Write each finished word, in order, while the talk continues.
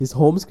His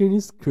home screen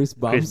is Chris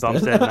Chris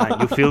Bumstead. Bumstead,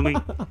 man. You feel me?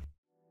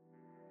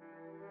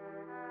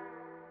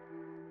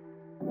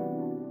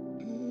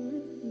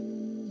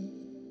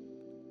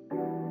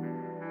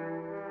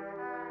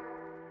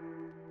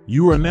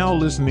 You are now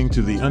listening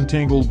to the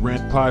Untangled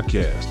Rant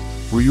Podcast.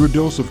 For your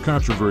dose of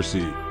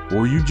controversy,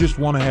 or you just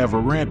want to have a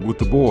rant with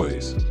the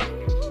boys.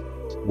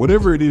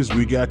 Whatever it is,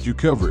 we got you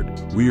covered.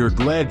 We are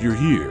glad you're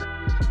here.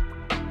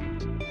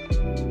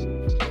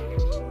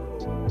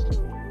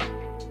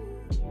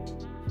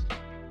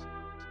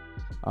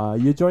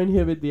 You're joined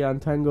here with the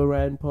Untangle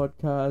Rand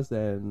podcast,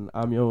 and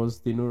I'm your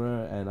host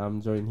Tinura, and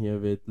I'm joined here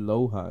with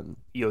Lohan.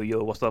 Yo,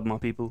 what's up, my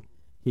people?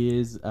 He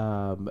is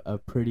a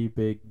pretty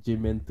big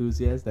gym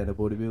enthusiast and a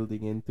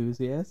bodybuilding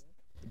enthusiast.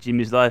 Gym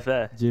is life,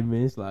 eh? Gym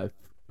is life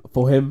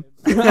for him.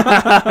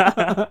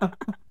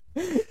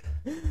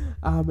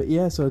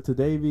 Yeah. So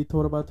today we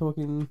thought about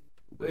talking.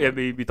 Yeah,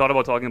 we thought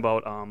about talking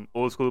about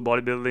old school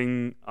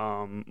bodybuilding,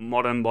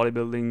 modern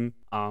bodybuilding,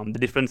 the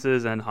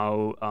differences and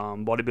how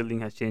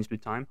bodybuilding has changed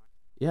with time.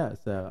 Yeah,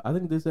 so I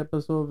think this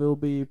episode will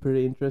be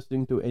pretty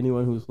interesting to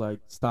anyone who's like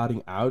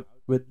starting out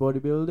with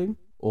bodybuilding,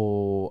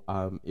 or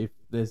if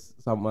there's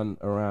someone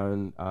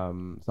around,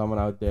 someone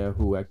out there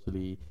who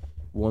actually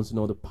wants to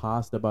know the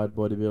past about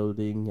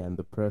bodybuilding and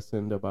the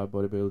present about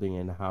bodybuilding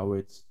and how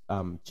it's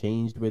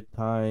changed with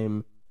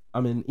time.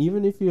 I mean,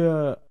 even if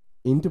you're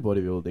into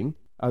bodybuilding,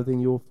 I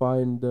think you'll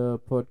find the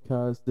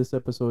podcast, this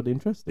episode,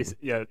 interesting.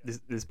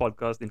 This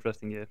podcast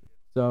interesting, yeah.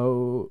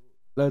 So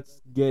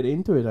let's get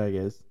into it, I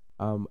guess.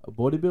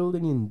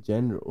 Bodybuilding in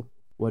general.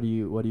 What do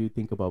you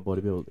think about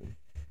bodybuilding?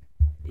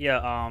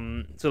 Yeah,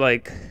 so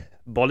like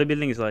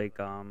bodybuilding is like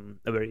a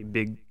very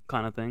big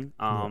kind of thing.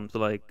 So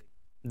like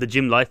the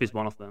gym life is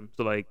one of them.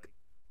 So like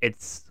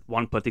it's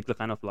one particular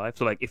kind of life.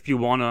 So like if you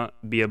wanna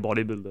be a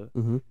bodybuilder,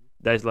 Mm-hmm.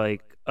 there's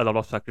like a lot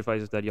of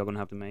sacrifices that you're gonna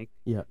have to make.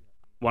 Yeah.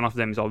 One of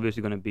them is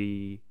obviously gonna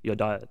be your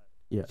diet.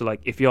 Yeah. So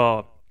like if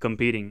you're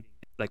competing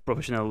like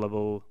professional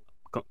level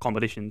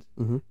competitions,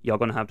 Mm-hmm. you're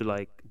gonna have to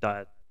like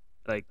diet.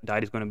 Like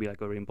diet is gonna be like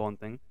a very important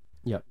thing.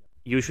 Yeah.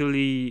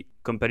 Usually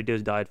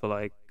competitors diet for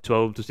like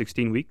 12 to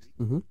 16 weeks,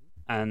 Mm-hmm.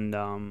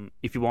 and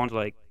if you want to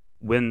like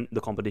win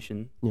the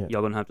competition, Yeah.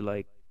 you're gonna have to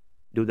like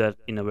do that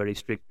in a very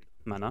strict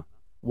manner.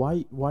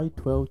 Why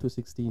 12 to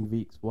 16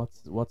 weeks?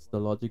 What's the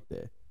logic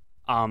there?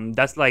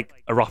 That's like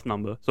a rough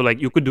number. So like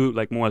you could do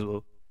like more as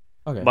well.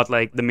 Okay. But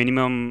like the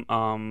minimum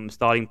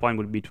starting point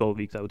would be 12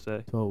 weeks, I would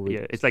say. 12 weeks.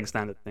 Yeah, it's like a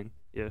standard thing.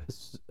 Yeah.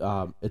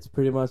 It's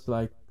pretty much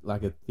like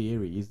a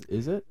theory,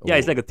 is it? Yeah,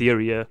 it's Or- like a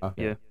theory. Yeah.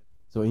 Okay. Yeah.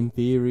 So in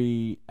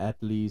theory, at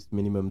least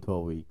minimum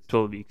 12 weeks.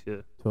 12 weeks.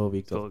 Yeah. 12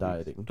 weeks 12 of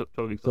dieting.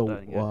 12 weeks So of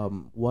dieting. Yeah.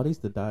 what is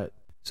the diet?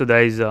 So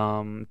there is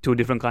two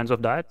different kinds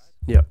of diets.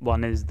 Yeah.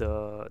 One is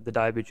the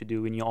diet which you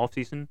do in your off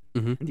season.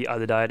 Mm-hmm. And the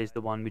other diet is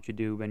the one which you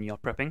do when you're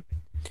prepping.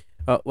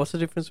 What's the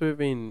difference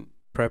between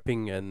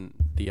prepping and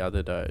the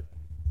other diet?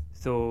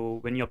 So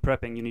when you're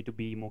prepping, you need to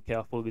be more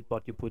careful with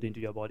what you put into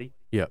your body.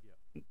 Yeah.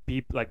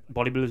 People like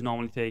bodybuilders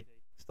normally take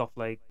stuff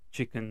like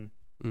chicken,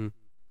 Mm.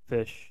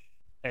 fish,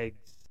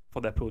 eggs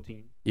for their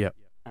protein. Yeah.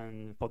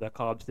 And for their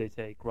carbs, they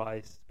take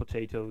rice,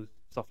 potatoes,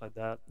 stuff like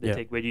that. They Yeah.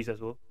 take veggies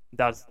as well.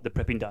 That's the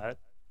prepping diet.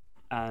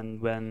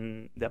 And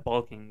when they're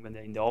bulking, when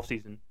they're in the off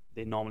season,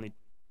 they normally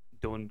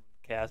don't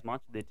care as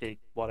much. They take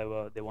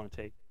whatever they want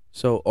to take.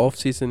 So off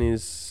season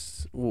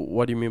is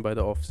what do you mean by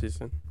the off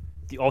season?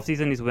 The off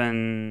season is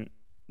when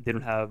they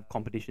don't have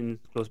competitions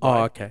close by.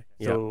 Oh, okay.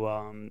 Yeah.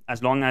 So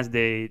as long as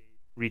they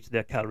reach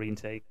their calorie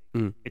intake,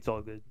 Mm. it's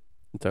all good.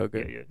 It's all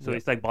good. Yeah. So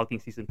it's like bulking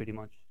season pretty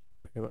much.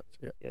 pretty much.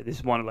 Yeah. Yeah, they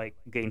just want to like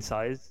gain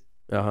size,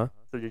 Uh huh.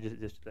 so they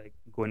just like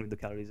go in with the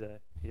calories there.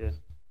 Yeah.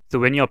 So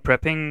when you're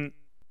prepping,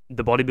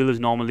 the bodybuilders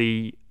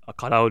normally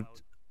cut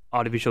out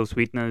artificial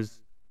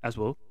sweeteners as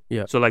well.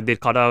 Yeah. So like they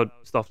cut out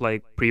stuff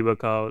like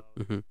pre-workout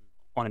Mm-hmm.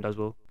 on it as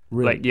well.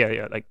 Really?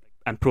 Like like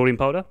and protein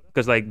powder,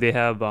 because like they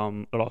have a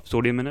lot of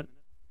sodium in it.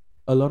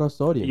 A lot of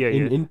sodium Yeah,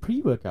 yeah. in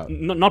pre-workout.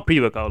 Not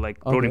pre-workout, like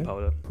protein Okay.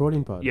 powder.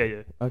 Protein powder.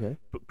 Yeah. Okay.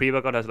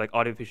 Pre-workout has like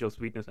artificial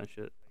sweetness and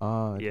shit.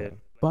 Okay. Yeah.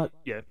 But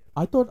Yeah.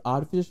 I thought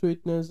artificial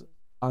sweeteners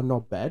are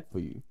not bad for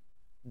you.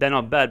 They're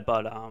not bad,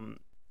 but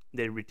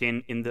they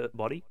retain in the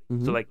body.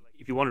 Mhm. So like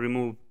if you want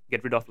to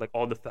get rid of like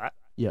all the fat,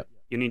 Yeah.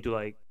 you need to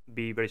like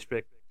be very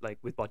strict like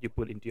with what you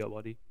put into your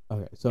body.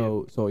 Okay.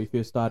 So if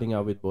you're starting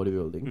out with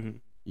bodybuilding, Mhm.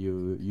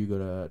 you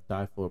gotta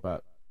diet for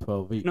about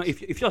 12 weeks. No,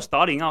 if you're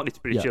starting out, it's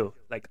pretty Yeah. chill.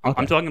 Like I'm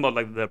Okay. talking about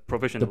like the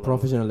professional. The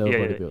professional level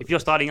Yeah. bodybuilder. If you're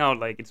starting out,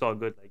 like it's all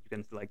good. Like you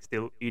can like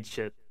still eat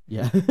shit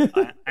Yeah.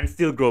 and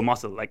still grow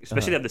muscle. Like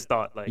especially at the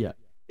start. Like Yeah.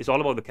 it's all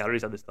about the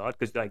calories at the start,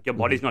 because like your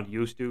body's not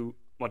used to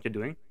what you're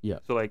doing. Yeah.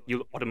 So like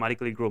you'll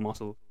automatically grow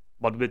muscle,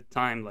 but with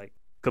time, like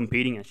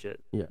competing and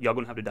shit, Yeah. you're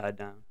gonna have to diet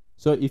down.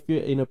 So if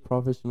you're in a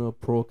professional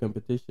pro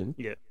competition,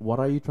 Yeah. what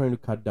are you trying to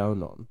cut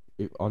down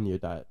on your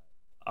diet?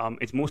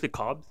 It's mostly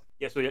carbs.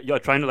 Yeah, so you're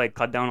trying to like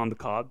cut down on the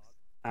carbs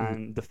Mm-hmm.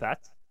 and the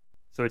fats.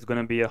 So it's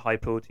gonna be a high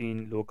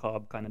protein, low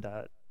carb kind of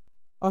diet.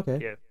 Okay.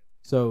 Yeah.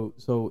 So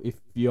if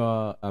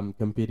you're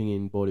competing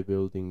in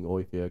bodybuilding,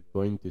 or if you're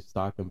going to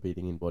start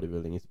competing in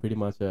bodybuilding, it's pretty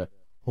much a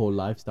whole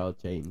lifestyle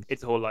change.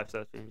 It's a whole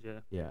lifestyle change. Yeah,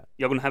 Yeah,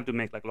 you're gonna have to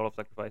make like a lot of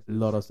sacrifices. a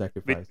lot of with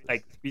sacrifices.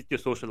 like with your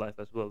social life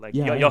as well. Like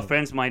Yeah, your yeah.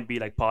 friends might be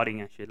like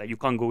partying and shit. Like you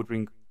can't go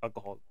drink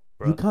alcohol,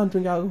 bro. You can't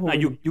drink alcohol. No,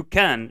 you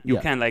can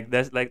Yeah. like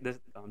there's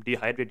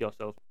dehydrate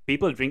yourself.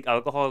 People drink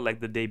alcohol like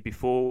the day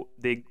before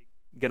they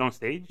get on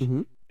stage.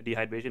 Mhm.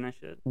 Dehydration and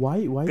shit.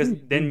 Why? Why? Because do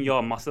you then drink?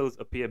 your muscles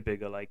appear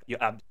bigger, like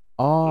your abs.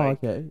 Oh,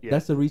 like, okay. yeah.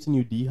 That's the reason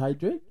you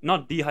dehydrate.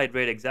 Not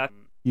dehydrate exactly.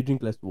 You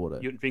drink less water.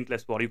 You drink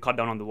less water. You cut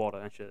down on the water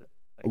and shit.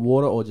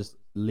 Water or just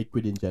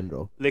liquid in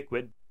general.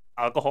 Liquid,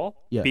 alcohol.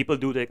 Yeah. People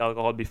do take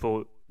alcohol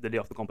before the day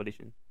of the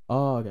competition.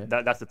 Oh, okay.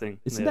 That's the thing.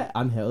 Isn't Yeah. that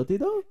unhealthy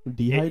though?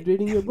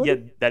 Dehydrating your body. Yeah,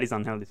 that is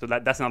unhealthy. So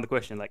that's another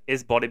question. Like,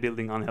 is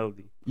bodybuilding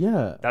unhealthy?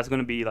 Yeah. That's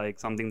gonna be like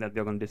something that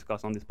we're gonna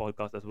discuss on this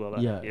podcast as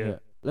well. Yeah.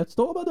 Let's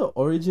talk about the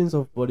origins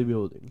of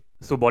bodybuilding.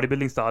 So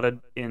bodybuilding started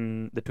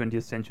in the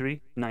 20th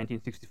century,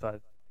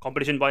 1965.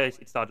 Competition wise,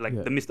 it started like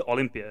Yeah. the Mr.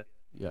 Olympia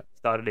Yeah.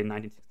 started in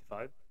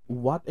 1965.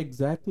 What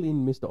exactly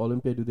in Mr.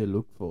 Olympia do they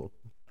look for?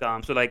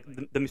 So like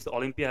the Mr.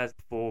 Olympia has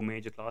 4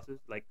 major classes,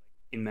 like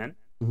in men.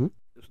 Mhm.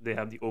 So they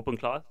have the open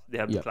class, they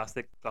have Yeah.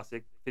 the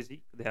classic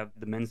physique, they have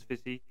the men's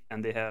physique,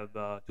 and they have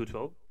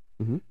 212.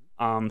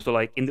 Mhm. So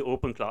like in the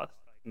open class,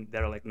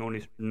 there are like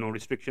no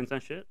restrictions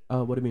and shit.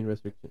 What do you mean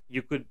restriction?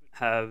 You could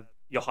have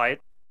your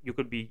height. You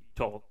could be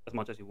tall as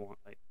much as you want.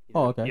 Like, you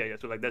Oh, know? okay. Yeah.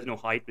 So like there's no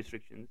height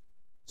restrictions.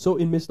 So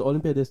in Mr.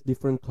 Olympia, there's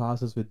different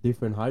classes with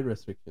different height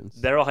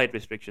restrictions. There are height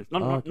restrictions.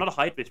 Oh, okay. Not a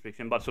height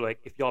restriction, but so like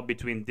if you're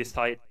between this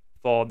height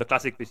for the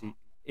classic physique,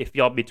 if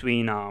you're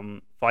between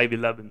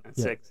 5'11" and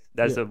Yeah. 6,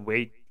 there's Yeah. a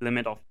weight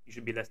limit of you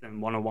should be less than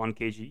 101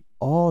 kg.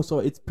 Oh, so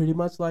it's pretty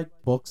much like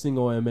boxing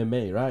or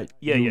MMA, right?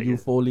 Yeah, you, yeah, You yeah.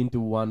 fall into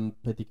one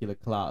particular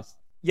class.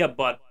 Yeah,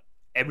 but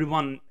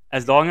everyone,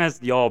 as long as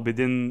you're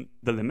within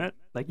the limit,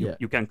 like Yeah.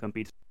 you can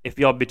compete. If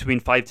you're between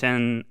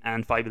 5'10"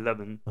 and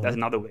 5'11", Uh-huh. that's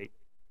another weight.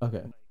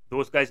 Okay.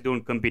 Those guys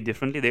don't compete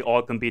differently. They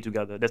all compete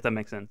together. Does that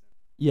make sense?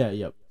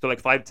 Yeah. So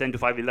like 5'10" to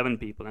 5'11"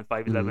 people and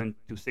 5'11"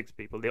 to 6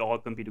 people, they all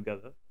compete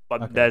together. But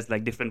Mm-hmm. Okay. there's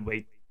like different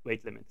weight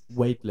limits.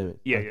 Weight limit.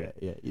 Yeah, okay,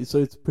 yeah. So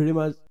it's pretty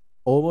much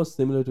almost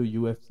similar to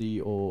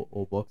UFC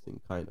or boxing,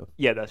 kind of.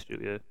 Yeah, that's true.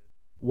 Yeah.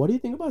 What do you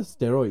think about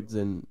steroids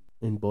in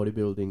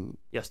bodybuilding?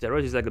 Yeah,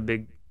 steroids is like a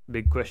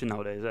big question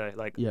nowadays.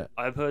 Like Yeah.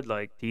 I've heard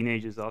like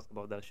teenagers ask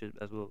about that shit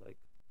as well. Like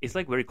it's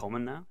like very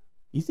common now.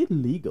 Is it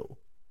legal?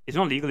 It's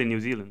not legal in New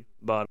Zealand,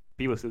 but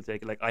people still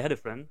take it. Like I had a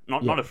friend,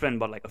 not Yeah. a friend,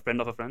 but like a friend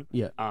of a friend.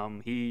 Yeah.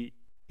 He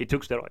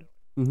took steroids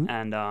Mm-hmm.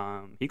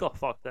 and he got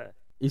fucked there.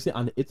 Is it?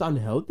 It's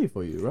unhealthy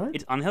for you, right?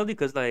 It's unhealthy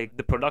because like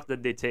the products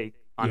that they take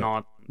are Yeah,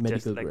 not medical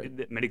just like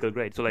grade. medical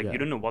grade. So like Yeah. you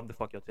don't know what the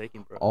fuck you're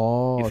taking, bro.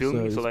 Oh, You feel so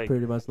me? it's So, like-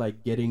 pretty much like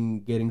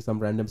getting some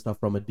random stuff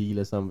from a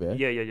dealer somewhere,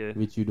 Yeah.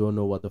 which you don't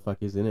know what the fuck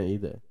is in it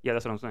either. Yeah,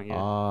 that's what I'm saying.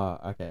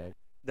 Yeah. Okay.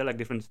 There are like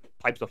different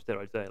types of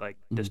steroids there, like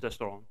Mhm.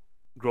 testosterone,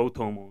 growth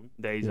hormone.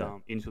 There is Yeah.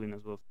 insulin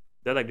as well.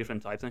 There are like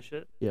different types and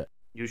shit. Yeah.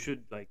 You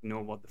should like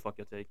know what the fuck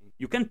you're taking.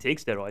 You can take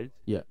steroids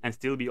Yeah. and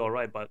still be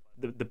alright, but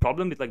the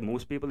problem with like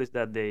most people is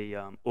that they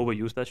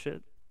overuse that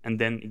shit and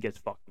then it gets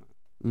fucked, man.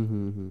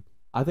 Mm-hmm.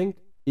 I think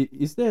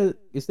is there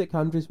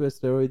countries where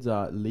steroids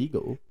are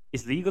legal?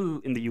 It's legal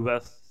in the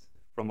US,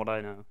 from what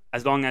I know,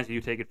 as long as you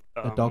take it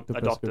doctor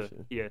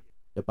prescription. Yeah,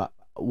 Yeah, but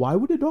why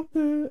would a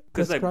doctor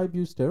 'Cause, like- prescribe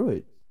you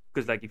steroids?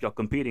 because like if you're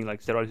competing,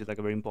 like steroids is like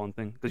a very important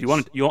thing because you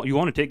want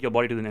to take your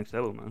body to the next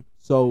level, man.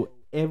 So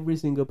every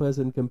single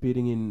person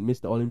competing in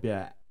Mr.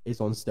 Olympia is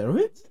on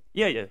steroids?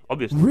 Yeah,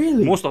 obviously.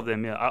 Really? Most of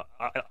them, yeah.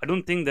 I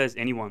don't think there's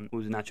anyone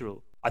who's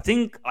natural. I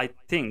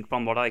think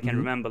from what I can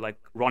remember, like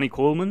Ronnie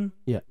Coleman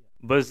Yeah.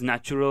 was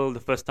natural the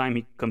first time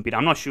he competed.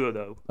 I'm not sure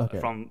though. Okay.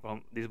 From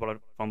this is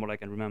from what I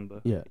can remember.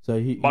 Yeah. So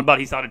he. But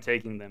he started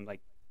taking them. Like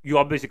you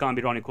obviously can't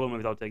be Ronnie Coleman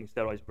without taking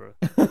steroids, bro.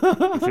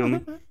 You feel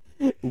me?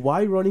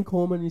 Why Ronnie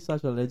Coleman is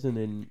such a legend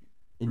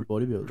in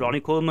bodybuilding?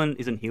 Ronnie Coleman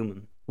isn't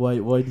human. Why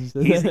did you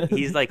say He's that?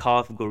 he's like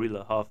half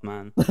gorilla, half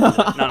man.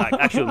 No, like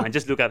actual man.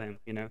 Just look at him.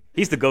 You know,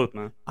 he's the goat,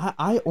 man.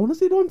 I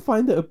honestly don't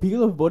find the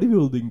appeal of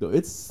bodybuilding though.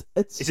 It's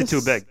Is it too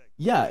just- big?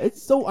 Yeah,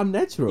 it's so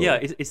unnatural. Yeah,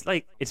 it's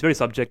like it's very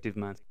subjective,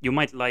 man. You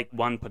might like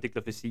one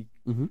particular physique,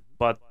 Mm-hmm.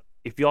 but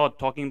if you're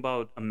talking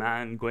about a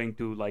man going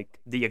to like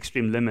the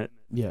extreme limit,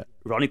 Yeah.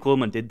 Ronnie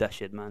Coleman did that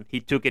shit, man. He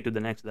took it to the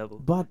next level.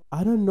 But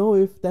I don't know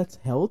if that's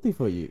healthy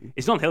for you.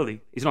 It's not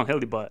healthy. It's not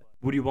healthy, but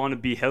would you want to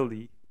be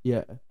healthy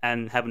Yeah.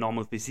 and have a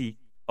normal physique,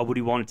 or would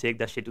you want to take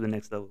that shit to the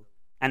next level?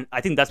 And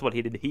I think that's what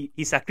he did.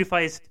 He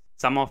sacrificed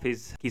some of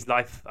his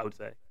life, I would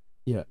say,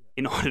 Yeah.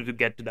 in order to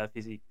get to that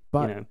physique.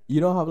 But you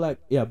know? how like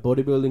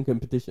bodybuilding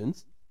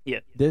competitions,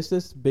 Yeah. there's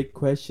this big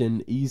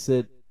question, is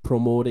it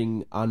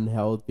promoting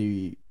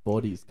unhealthy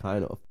bodies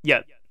kind of?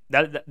 Yeah,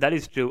 that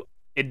is true.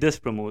 It does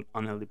promote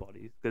unhealthy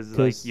bodies because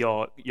like 'Cause-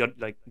 you're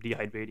like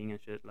dehydrating and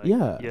shit. Like,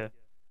 Yeah. yeah.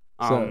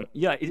 So-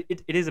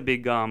 It is a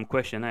big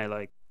question.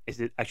 Like, is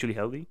it actually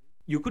healthy?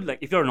 You could like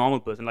if you're a normal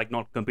person, like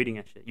not competing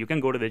and shit, you can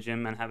go to the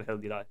gym and have a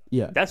healthy life.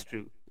 Yeah. That's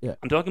true. Yeah.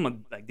 I'm talking about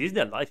like this is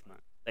their life, man.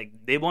 Like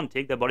they want to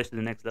take their bodies to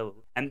the next level,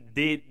 and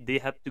they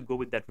have to go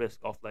with that risk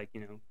of like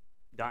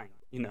dying.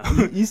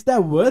 Is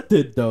that worth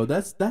it though?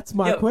 That's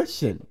my Yeah.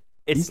 question.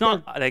 It's Is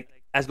not like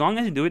as long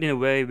as you do it in a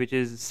way which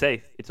is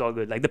safe, it's all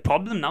good. Like the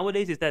problem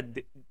nowadays is that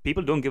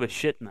people don't give a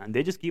shit, man.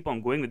 They just keep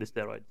on going with the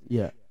steroids.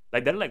 Yeah.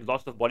 Like there are like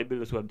lots of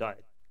bodybuilders who have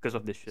died because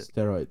of this shit.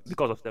 Steroids.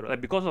 Because of steroids.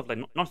 Like because of like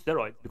not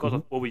steroids, because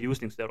of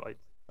overusing steroids.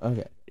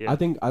 Okay. Yeah. I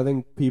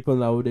think people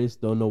nowadays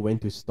don't know when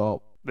to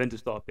stop. When to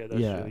stop? Yeah,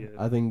 that's true.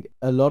 Yeah. I think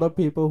a lot of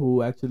people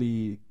who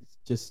actually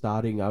just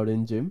starting out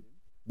in gym,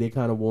 they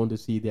kind of want to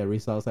see their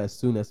results as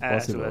soon as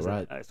possible,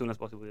 right? As soon as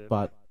possible. Yeah.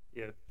 But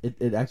yeah.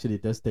 it actually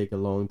does take a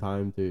long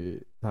time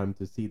to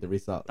see the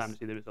results. Time to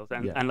see the results.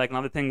 And Yeah. and like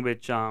another thing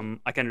which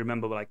I can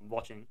remember like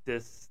watching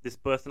this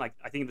person, like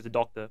I think it was a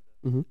doctor,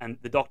 Mhm. and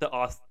the doctor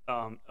asked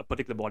a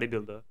particular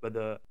bodybuilder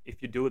whether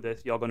if you do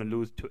this you're gonna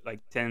lose like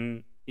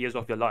 10 years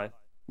of your life.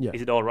 Yeah.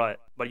 Is it all right?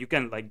 But you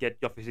can like get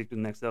your physique to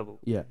the next level.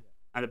 Yeah.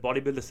 And the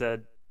bodybuilder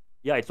said,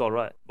 yeah, it's all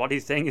right. What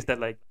he's saying is that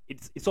like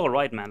it's all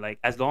right, man. Like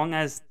as long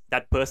as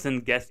that person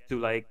gets to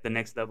like the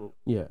next level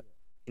Yeah.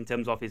 in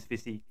terms of his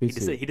physique.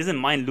 Physique. He doesn't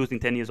mind losing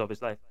 10 years of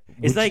his life.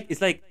 It's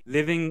like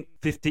living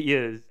 50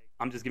 years.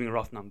 I'm just giving a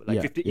rough number. Like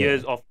Yeah, 50 yeah.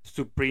 years of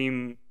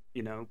supreme,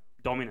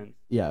 dominance.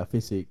 Yeah,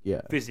 physique.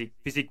 Yeah. Physique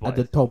At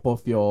the wise. top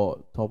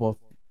of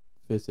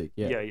physique.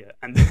 Yeah. Yeah.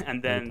 And the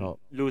then top.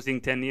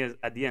 losing 10 years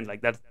at the end.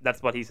 Like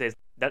that's what he says.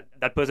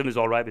 That person is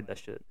all right with that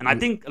shit. And I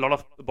think a lot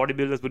of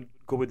bodybuilders would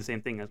go with the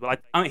same thing as well.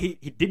 I mean,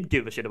 he did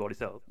give a shit about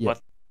himself, Yeah.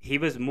 but he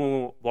was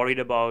more worried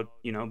about,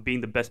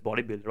 being the best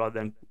bodybuilder rather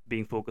than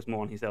being focused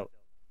more on himself.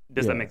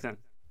 Does that Yeah. make sense?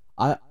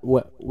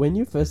 When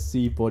you first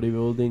see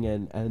bodybuilding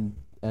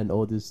and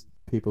all these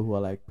people who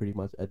are like pretty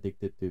much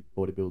addicted to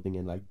bodybuilding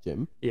and like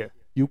gym, Yeah.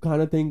 you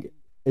kind of think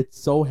it's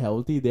so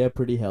healthy. They're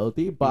pretty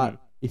healthy, but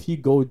if you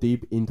go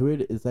deep into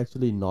it, it's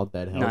actually not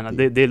that healthy.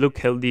 No, they look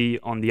healthy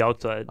on the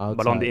outside,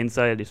 but on the Outside.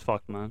 inside it's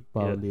fucked, man.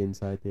 But Yeah. on the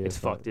inside, there, It's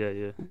fucked,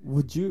 yeah.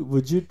 Would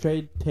you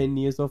trade 10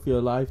 years of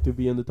your life to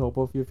be on the top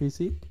of your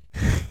physique?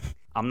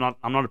 I'm not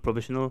a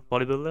professional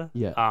bodybuilder.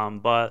 Yeah.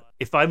 But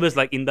if I was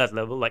like in that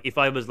level, like if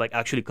I was like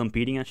actually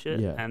competing and shit,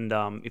 Yeah. and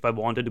if I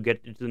wanted to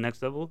get to the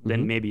next level, Mhm.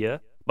 then maybe yeah.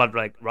 But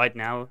like right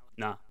now,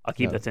 nah, I'll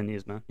keep No. that 10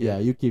 years, man. Yeah,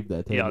 you keep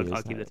that 10 Yeah, years.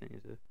 I'll keep huh? that 10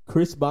 years. Yeah.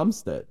 Chris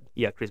Bumstead.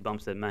 Yeah, Chris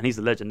Bumstead, man, he's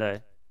a legend, eh?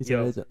 He's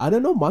Yo. a legend. I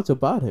don't know much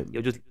about him.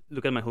 Yo, just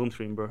look at my home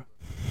screen, bro.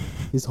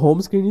 His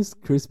home screen is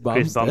Chris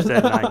Bumstead. Chris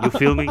Bumstead, man, you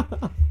feel me?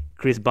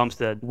 Chris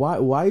Bumstead.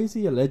 Why is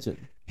he a legend?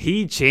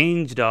 He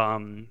changed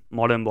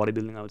modern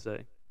bodybuilding, I would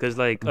say, because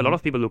like a lot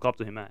of people look up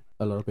to him, man.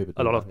 A lot of people.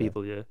 A lot do, of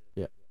people, yeah.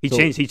 Yeah. He So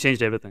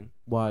changed everything.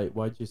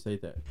 Why'd you say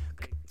that?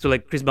 So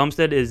like Chris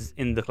Bumstead is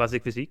in the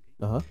classic physique.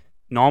 Uh-huh.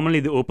 Normally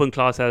the open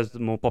class has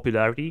more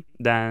popularity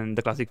than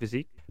the classic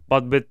physique,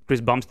 but with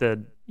Chris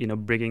Bumstead,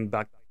 bringing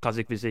back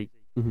classic physique,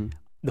 Mm-hmm.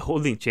 the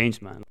whole thing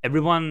changed, man.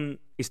 Everyone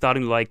is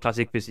starting to like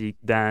classic physique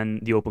than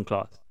the open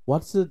class.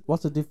 What's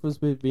the difference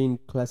between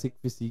classic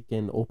physique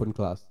and open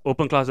class?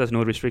 Open class has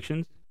no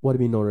restrictions. What do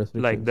you mean no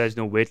restrictions? Like there's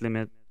no weight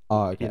limit.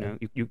 Oh, okay.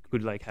 You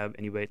could like have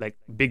any weight. Like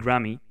Big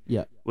Ramy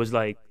Yeah. was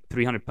like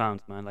 300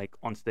 pounds, man, like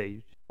on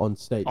stage. On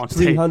stage. On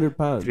stage. 300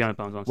 pounds. 300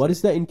 pounds on stage. What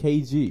is that in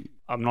kg?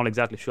 I'm not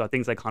exactly sure. I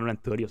think it's like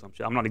 130 or some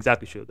shit. I'm not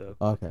exactly sure though.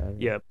 Okay.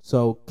 Yeah.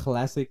 So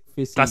classic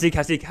physique. Classic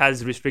physique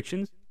has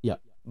restrictions. Yeah.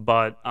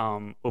 But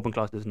open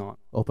class does not.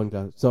 Open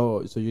class.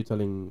 So you're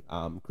telling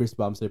Chris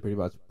Bumstead pretty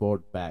much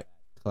brought back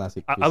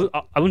classic physique.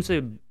 I wouldn't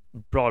say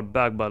brought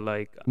back, but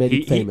like Made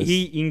it famous.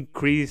 he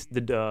increased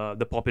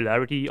the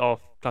popularity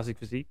of classic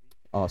physique,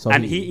 Oh, so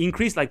and he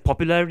increased like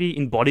popularity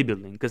in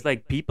bodybuilding because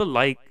like people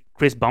like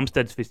Chris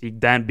Bumstead's physique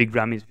than Big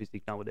Ramy's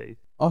physique nowadays.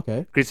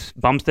 Okay. Chris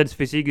Bumstead's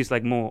physique is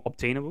like more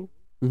obtainable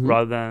Mhm.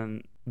 rather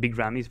than Big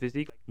Ramy's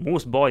physique.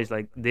 Most boys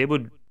like they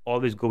would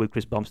always go with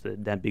Chris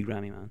Bumstead than Big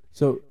Ramy, man.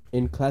 So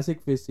in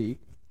classic physique,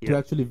 to Yeah.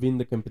 actually win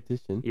the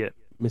competition, Yeah.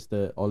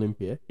 Mr.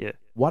 Olympia, Yeah.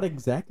 what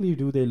exactly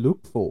do they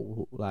look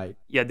for? Like,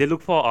 Yeah, they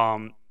look for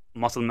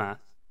muscle mass.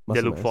 They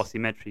Muscle look for mass.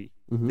 symmetry.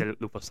 Mhm. They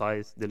look for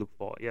size. They look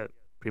for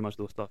pretty much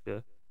those stuff.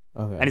 Yeah,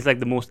 okay. and it's like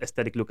the most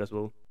aesthetic look as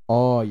well.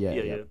 Oh yeah,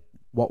 Yeah, yeah. yeah.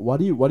 What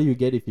do you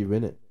get if you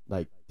win it?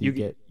 Like, do you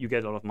get you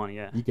get a lot of money.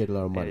 Yeah, you get a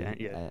lot of money.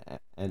 yeah.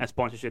 And and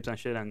sponsorships and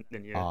shit, and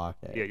then yeah. oh,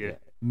 okay. Yeah.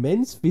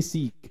 Men's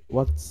physique.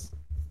 What's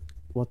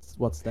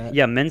that?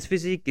 Yeah, men's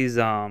physique is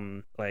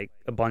like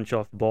a bunch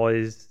of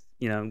boys,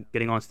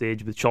 getting on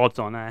stage with shorts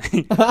on.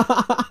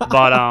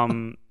 But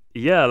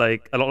yeah,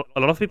 like a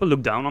lot of people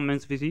look down on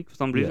men's physique for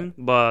some Yeah. reason.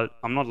 But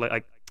I'm not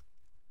like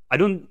I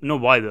don't know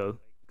why though,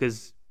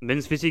 because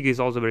men's physique is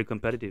also very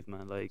competitive,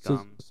 man. Like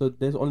So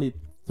there's only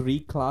 3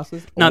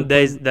 classes. now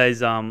open-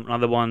 there's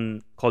another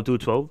one called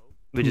 212,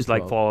 which is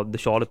like 212. for the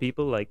shorter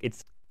people. Like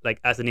it's like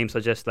as the name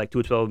suggests, like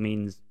 212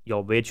 means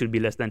your weight should be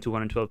less than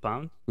 212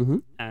 pounds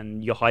Mhm.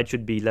 and your height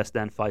should be less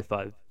than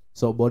 5'5".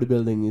 So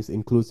bodybuilding is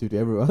inclusive to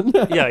everyone.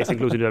 Yeah, it's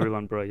inclusive to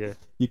everyone, bro. Yeah,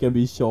 You can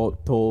be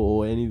short, tall,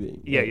 or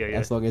anything. Yeah, like, yeah.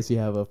 As long as you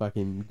have a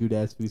fucking good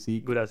ass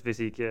physique. good as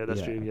physique. Yeah,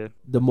 that's true. Yeah,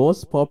 The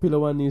most popular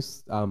one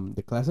is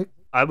the classic.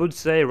 I would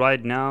say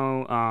right now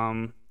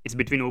it's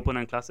between open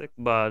and classic,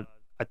 but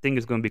I think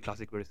it's going to be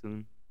classic very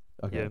soon.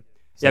 Okay. Yeah.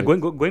 So Yeah,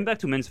 it's- going back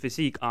to men's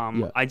physique.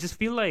 Yeah. I just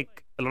feel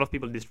like a lot of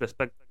people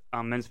disrespect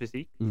men's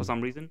physique Mm. for some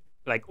reason.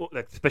 Like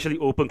especially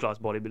open class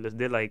bodybuilders,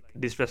 they like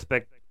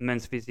disrespect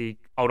men's physique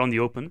out on the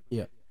open.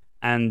 Yeah.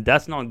 And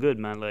that's not good,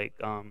 man. Like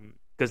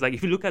because like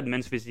if you look at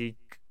men's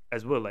physique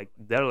as well, like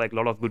there are like a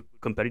lot of good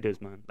competitors,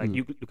 man. Like Mm.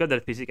 you look at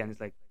that physique and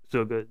it's like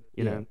so good.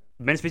 You Yeah. know,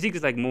 men's physique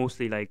is like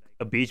mostly like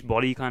a beach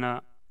body kind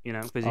of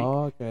physique.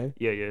 Oh, okay.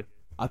 Yeah, yeah,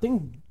 I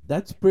think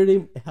that's pretty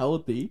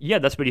healthy yeah.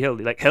 That's pretty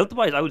healthy. Like health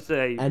wise, I would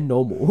say and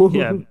normal.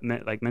 yeah,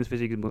 like men's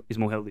physique is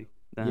more healthy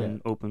than Yeah.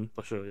 open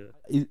for sure.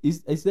 Yeah.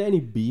 Is there any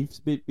beefs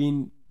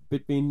between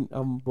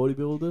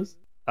bodybuilders?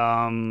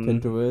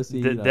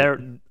 Controversy.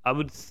 like-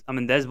 I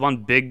mean, there's one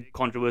big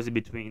controversy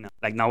between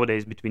like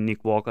nowadays between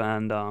Nick Walker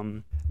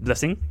and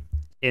Blessing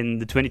in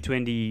the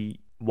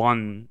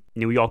 2021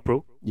 New York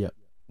Pro. Yeah.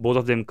 Both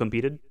of them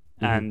competed,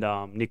 Mhm.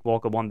 and Nick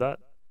Walker won that,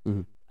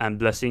 Mhm. and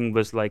Blessing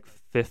was like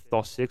 5th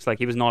or 6th. Like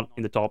he was not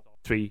in the top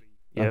 3.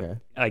 Yeah. Okay.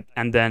 Like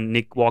and then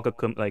Nick Walker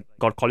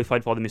got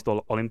qualified for the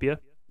Mr. Olympia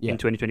Yeah. in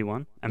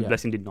 2021, and Yeah.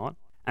 Blessing did not.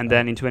 And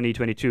then in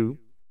 2022,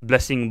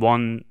 Blessing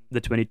won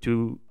the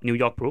 22 New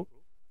York Pro.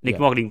 Nick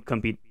Yeah. Walker didn't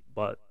compete,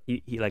 but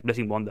he like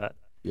Blessing won that.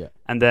 Yeah.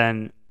 And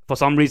then for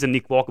some reason,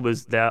 Nick Walker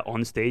was there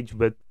on stage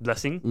with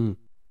Blessing. Mm.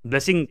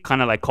 Blessing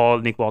kind of like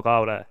called Nick Walker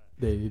out.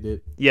 They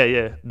did. Yeah,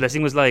 yeah.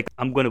 Blessing was like,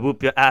 "I'm gonna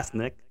whoop your ass,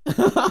 Nick."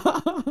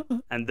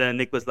 And then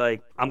Nick was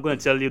like, "I'm gonna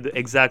tell you the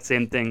exact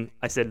same thing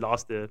I said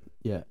last year.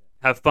 Yeah.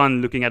 Have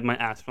fun looking at my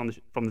ass from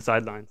the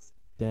sidelines."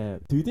 Damn.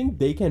 Do you think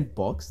they can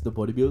box the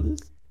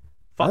bodybuilders?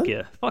 Fuck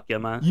Huh? yeah,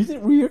 man. You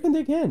think you reckon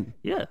they can?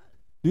 Yeah.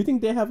 Do you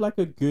think they have like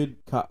a good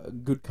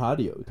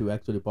cardio to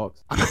actually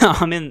box?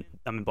 I mean,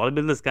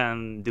 bodybuilders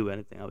can do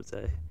anything. I would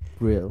say.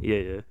 Real. Yeah,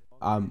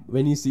 yeah.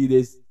 When you see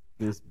this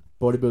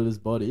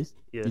bodybuilders' bodies,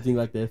 Yeah. you think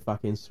like they're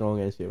fucking strong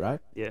and shit, right?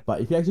 Yeah.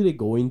 But if you actually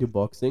go into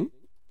boxing,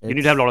 You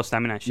need to have a lot of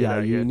stamina and shit. Yeah,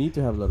 right? you need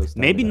to have a lot of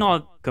stamina. Maybe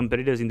not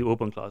competitors in the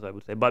open class, I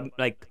would say, but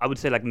like I would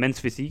say like men's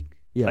physique,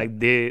 Yeah. like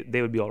they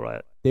would be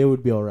alright. They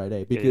would be alright,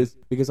 eh? yeah.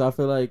 Because I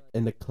feel like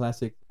in the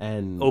classic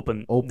and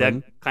Open,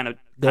 they're kind of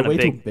they're way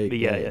big. too big.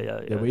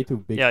 Yeah. They're way too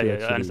big. Yeah, to yeah. I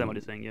actually understand what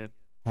you're saying. Yeah,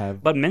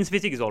 Have but men's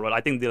physique is alright. I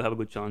think they'll have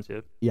a good chance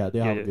here. yeah, they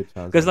have yeah. a good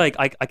chance. Because like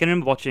I can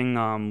remember watching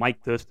Mike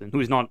Thurston,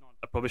 who is not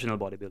a professional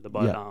bodybuilder,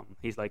 but Yeah.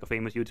 he's like a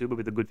famous YouTuber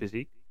with a good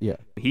physique. Yeah.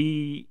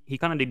 He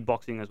kind of did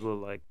boxing as well.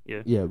 Like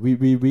yeah, Yeah,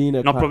 we in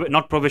a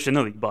not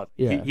professionally, but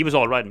Yeah. he was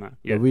alright, man.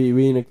 yeah, Yeah.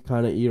 we in a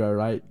kind of era,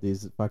 right?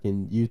 These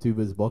fucking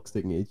YouTubers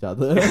boxing each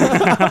other.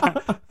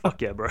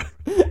 Fuck yeah, bro.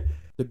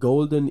 The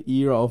golden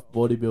era of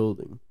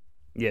bodybuilding.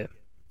 Yeah.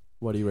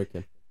 What do you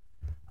reckon?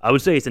 I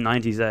would say it's the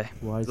 90s, eh?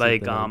 Why is it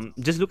Like, the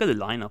 90s? just look at the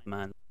lineup,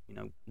 man. You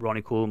know,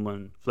 Ronnie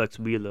Coleman, Flex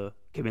Wheeler,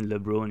 Kevin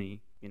Lebroni.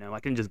 You know, I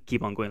can just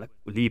keep on going. Like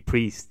Lee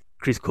Priest,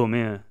 Chris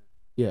Cormier,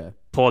 Yeah.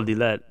 Paul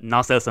Dillette,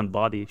 Nasser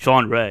Somebody,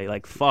 Sean Ray.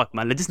 Like, fuck,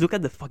 man. Let's just look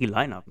at the fucking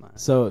lineup, man.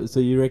 So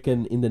you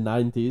reckon in the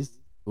 90s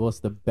was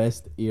the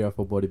best era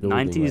for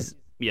bodybuilding? 90s,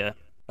 yeah,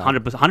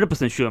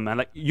 100% sure, man.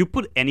 Like, you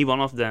put any one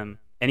of them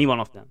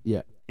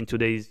Yeah. in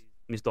today's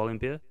Mr.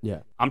 Olympia, Yeah.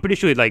 I'm pretty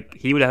sure like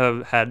he would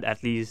have had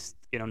at least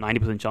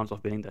 90% chance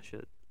of winning that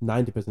shit.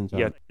 90% chance.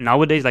 Yeah.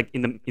 Nowadays, like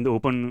in the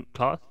open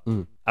class,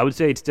 Mm. I would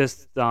say it's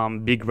just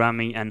Big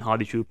Ramy and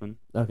Hardy Chupin.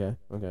 Okay.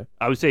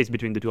 I would say it's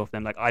between the two of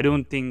them. Like I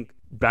don't think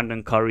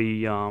Brandon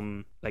Curry,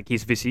 like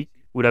his physique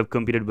would have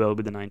competed well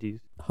with the 90s.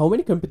 How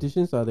many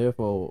competitions are there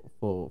for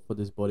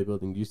this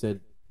bodybuilding? You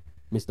said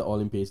Mr.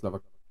 Olympia is like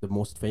the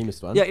most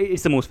famous one. Yeah,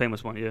 it's the most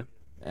famous one. Yeah,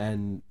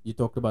 And you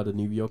talked about the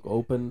New York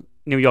Open.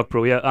 New York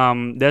Pro. Yeah.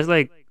 There's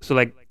like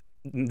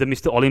the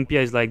Mr. Olympia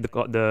is like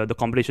the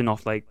competition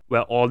of like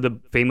where all the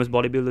famous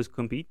bodybuilders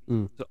compete,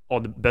 so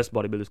all the best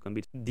bodybuilders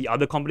compete. The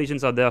other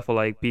competitions are there for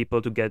like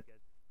people to get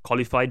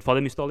qualified for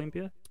the Mr.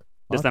 Olympia.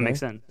 Does that Okay, make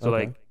sense? So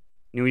okay. like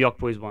New York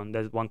Pro is one.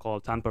 There's one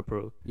called Tampa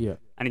Pro, Yeah.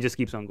 and it just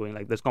keeps on going.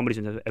 Like there's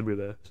competitions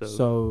everywhere.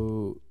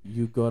 So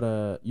you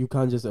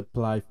can't just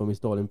apply for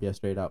Mr. Olympia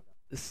straight up.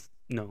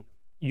 No,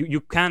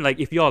 you can like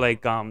if you're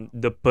like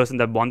the person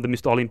that won the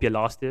Mr. Olympia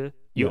last year,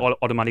 you Yeah.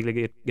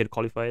 automatically get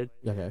qualified,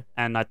 Okay.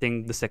 and I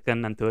think the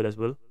second and third as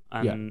well,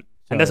 and Yeah.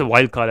 and there's a So-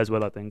 wild card as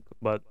well, I think,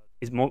 but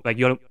it's more like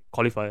you gotta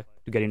qualify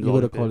to get into You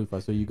gotta Olympia. qualify,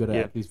 so you gotta Yeah.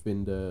 at least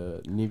win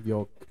the New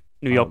York.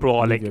 New York Pro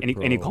or New like York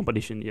any Pro.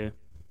 competition. Yeah,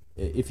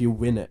 If you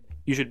win it,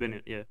 you should win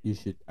it. Yeah, you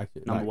should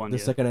actually Number like, one, The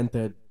yeah. second and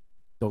third.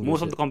 Don't most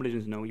get of the shit.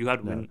 competitions, no, you have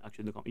to No. win.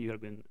 Actually, you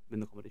have to win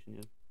the competition.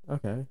 Yeah,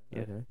 Okay.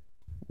 Yeah. Okay.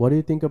 What do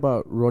you think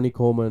about Ronnie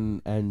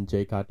Coleman and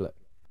Jay Cutler?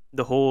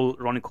 the whole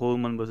Ronnie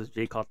Coleman versus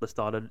Jay Cutler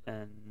started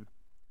in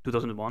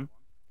 2001.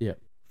 Yeah.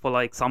 For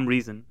like some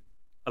reason,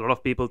 a lot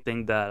of people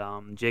think that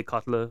Jay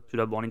Cutler should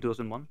have won in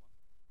 2001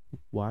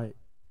 Why?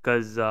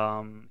 because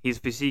his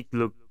physique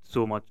looked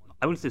so much.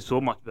 I wouldn't say so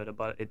much better,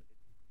 but it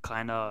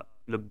kind of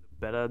looked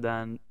better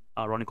than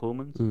Ronnie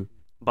Coleman's. Mm.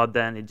 But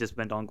then it just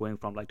went on going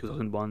from like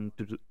 2001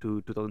 to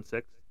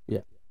 2006.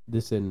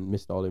 This in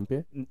Mr.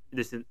 Olympia?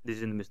 This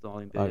is in the Mr.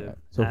 Olympia. Okay. Yeah.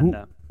 So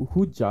And,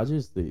 who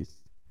judges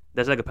these?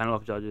 there's like a panel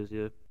of judges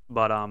here.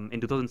 But in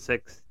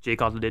 2006, Jay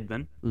Cutler did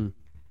win. Mm.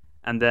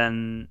 And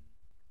then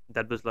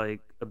that was like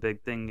a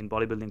big thing in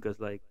bodybuilding because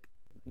like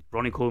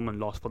Ronnie Coleman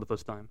lost for the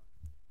first time.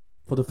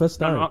 For the first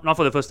No, time. not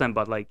for the first time,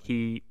 but like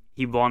he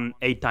won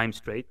 8 times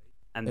straight,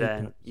 and 8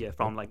 then times,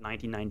 from like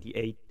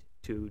 1998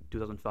 to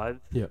 2005,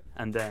 Yeah.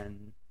 and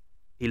then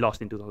he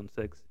lost in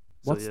 2006.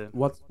 So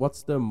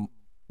What's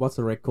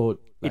the record?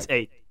 it's like?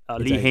 8.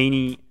 It's Lee 8.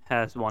 Haney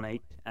has won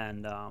 8,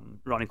 and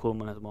Ronnie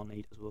Coleman has won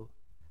 8 as well.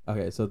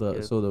 Okay, so the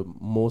Yeah. so the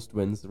most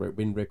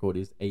win record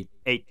is 8.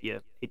 8, yeah,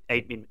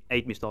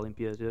 8 Mr.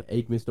 Olympias, yeah,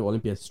 8 Mr.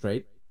 Olympia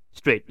straight.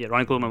 straight. Yeah,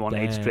 Ronnie Coleman won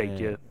 8 straight.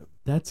 Yeah, Damn,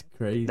 that's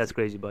crazy. that's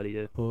crazy, buddy.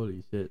 Yeah,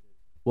 Holy shit.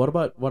 What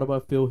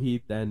about Phil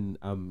Heath and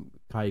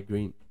Kai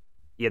Green?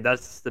 yeah,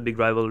 that's the big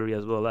rivalry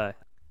as well.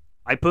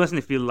 I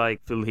personally feel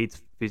like Phil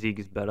Heath's physique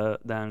is better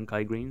than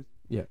Kai Green's.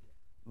 Yeah.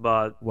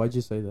 But Why'd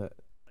you say that?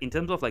 in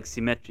terms of like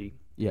symmetry,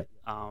 Yeah.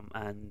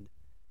 and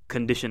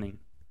conditioning,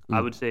 I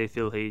Mm. would say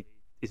Phil Heath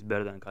is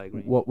better than Kai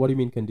Green. What do you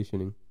mean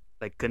conditioning?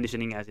 Like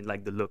conditioning as in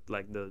like the look,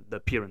 like the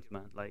appearance,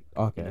 man. Like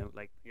Okay.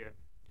 like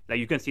like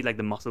you can see like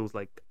the muscles,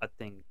 like I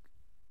think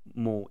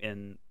more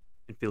in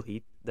Phil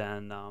Heath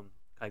than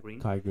Kai Green.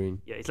 Kai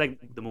Green. Yeah, it's like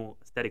the more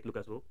aesthetic look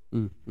as well.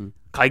 Mm.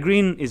 Kai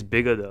Green is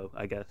bigger though,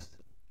 I guess.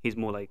 He's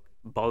more like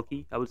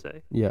bulky, I would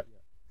say. Yeah.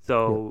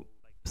 So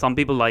some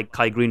people like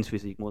Kai Green's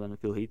physique more than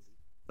Phil Heath.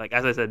 Like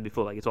as I said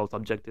before, like it's all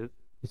subjective.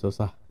 So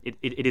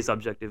It is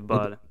subjective,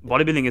 but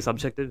bodybuilding is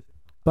subjective.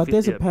 but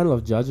there's a Yeah. panel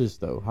of judges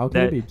though. How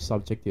can it be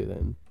subjective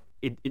then?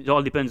 It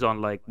all depends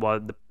on like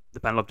what the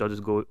panel of judges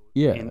go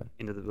Yeah.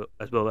 into the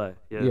as well.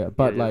 Yeah,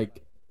 but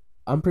like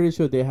I'm pretty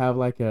sure they have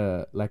like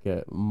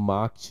a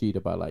mark sheet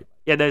about like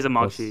yeah, there's a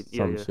mark or sheet.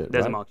 some Yeah. shit,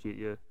 There's a right? mark sheet.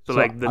 Yeah. So, so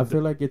like I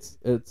feel like it's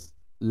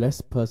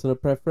less personal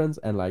preference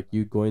and like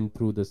you going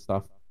through the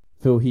stuff.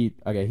 Phil Heath,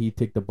 okay, he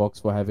ticked the box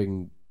for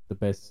having the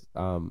best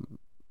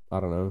I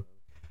don't know.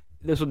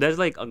 so there's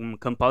like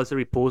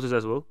compulsory poses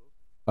as well.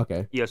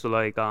 Okay. Yeah. So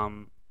like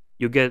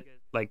you get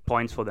like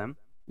points for them.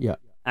 Yeah.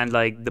 And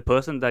like the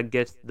person that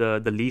gets the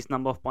least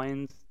number of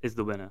points is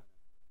the winner.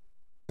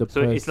 The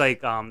So it's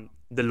like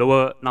the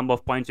lower number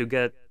of points you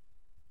get,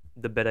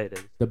 the better it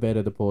is. the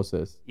better the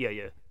process. Yeah,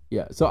 yeah.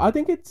 Yeah. So I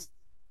think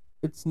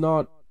it's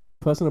not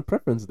personal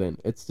preference then.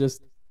 It's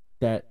just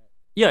that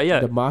Yeah.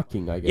 the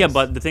marking, I guess. Yeah,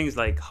 but the thing is,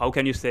 like, how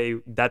can you say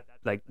that,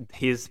 like,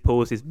 his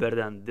pose is better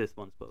than this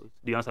one's pose?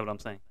 Do you understand what I'm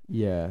saying?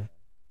 yeah.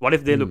 What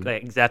if they look Mm.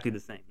 like exactly the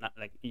same? Not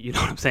like, you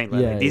know what I'm saying,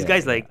 right? Yeah, Like, these yeah,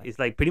 guys, like, yeah. it's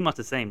like pretty much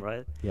the same,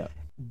 right? Yeah.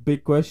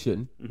 Big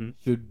question. Mm-hmm.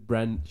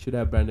 Should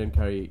have Brandon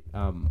Curry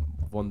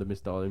won the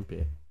Mr.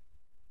 Olympia?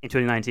 In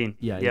 2019.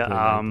 Yeah, in Yeah.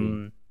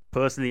 2019.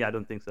 Personally, I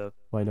don't think so.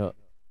 Why not?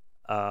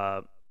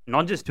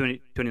 Not just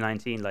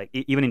 2019, like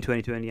even in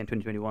 2020 and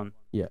 2021.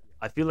 Yeah.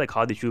 I feel like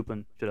Hardy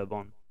Chupin should have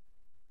won.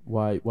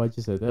 Why'd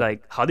you say that?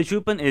 Like Hardy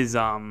Chupin is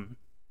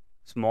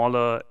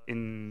smaller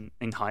in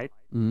height,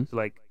 Mhm. so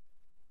like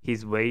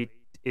his weight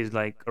is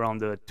like around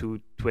the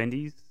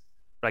 220s,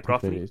 like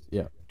roughly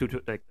Yeah.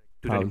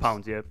 220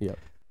 pounds. Yeah. Yeah.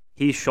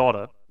 He's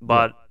shorter,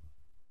 but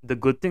the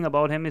good thing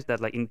about him is that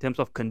like in terms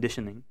of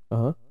conditioning,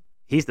 Uh-huh.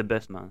 he's the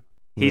best, man.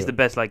 He's Yeah. the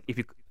best. Like if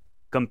you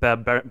compare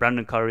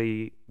Brandon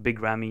Curry, Big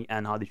Ramy,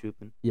 and Hardy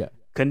Chupin, Yeah.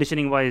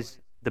 conditioning wise,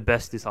 the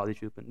best is Hardy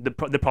Chupin.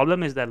 The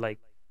problem is that like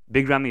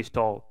Big Ramy is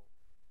tall.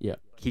 Yeah.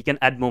 He can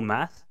add more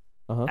mass,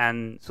 Uh-huh.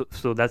 and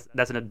so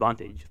that's an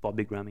advantage for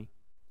Big Ramy.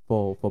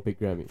 For Big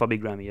Grammy. For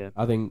Big Ramy, yeah.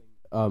 I think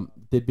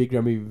did Big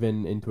Grammy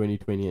win in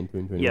 2020 and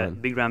 2021? Yeah,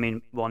 Big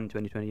Ramy won in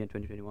 2020 and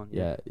 2021.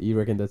 Yeah. You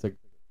reckon that's a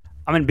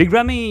I mean, Big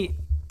Ramy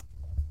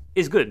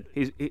is good.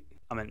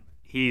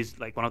 He's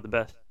like one of the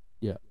best.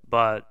 Yeah.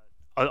 But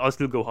I'll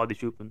still go Hardy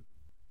Chupin.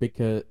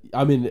 because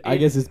I mean I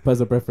guess it's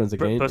personal preference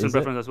again. Personal is it?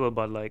 preference as well,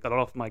 but like a lot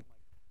of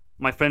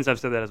my friends have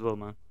said that as well,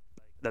 man.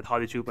 That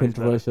Hardy Chupin is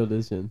better. Controversial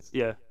decisions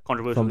Yeah,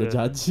 controversial. from the yeah.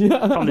 judge.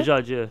 From the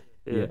judge, yeah.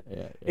 Yeah.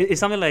 It's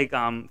something like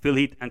Phil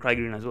Heath and Kai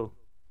Green as well.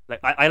 Like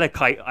I like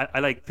I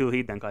like Phil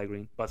Heath and Kai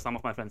Green, but some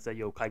of my friends say,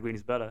 "Yo, Kai Green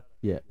is better,"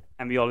 Yeah.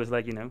 and we always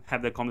like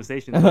have that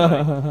conversation. But,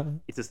 like,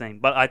 it's the same.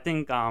 But I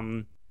think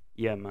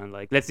yeah, man.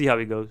 Like let's see how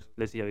it goes.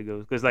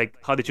 Because like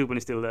Hardy Chupin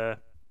is still there.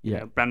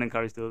 Yeah. Brandon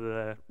Curry is still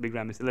there. Big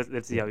Ram is still.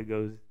 Let's see how it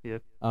goes. Yeah.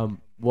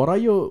 What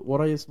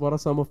are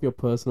some of your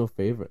personal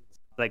favorites?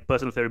 Like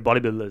personal favorite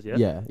bodybuilders.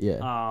 Yeah. Yeah.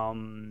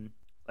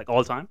 Like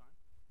all time.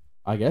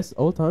 I guess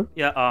all time.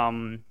 Yeah.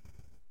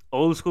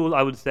 Old school,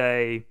 I would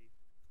say,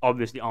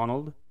 obviously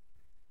Arnold.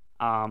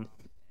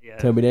 Yeah.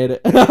 Terminator.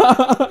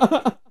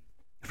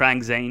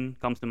 Frank Zane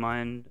comes to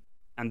mind,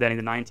 and then in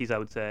the 90s, I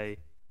would say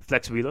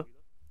Flex Wheeler,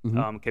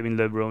 Mhm. Kevin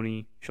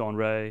Lebroni, Sean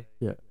Ray,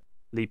 Yeah.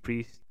 Lee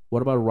Priest.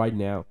 What about right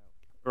now?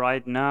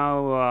 Right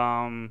now,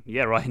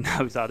 right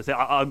now it's hard to say.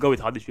 I'll go with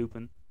Hardy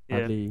Chupin. Yeah.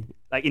 Hardly.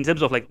 Like in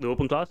terms of like the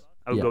open class,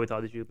 I would Yeah. go with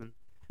Hardy Chupin.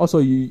 Also,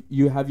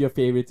 you have your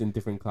favorites in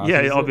different classes.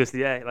 Yeah, is it?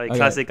 obviously, yeah. Like Okay.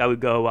 classic, I would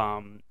go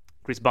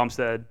Chris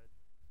Bumstead,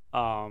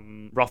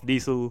 Rough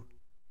Diesel,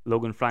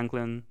 Logan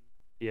Franklin,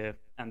 yeah,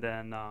 and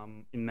then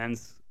in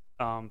men's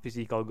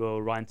physique, I'll go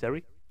Ryan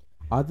Terry.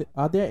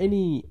 Are there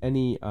any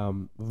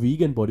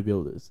vegan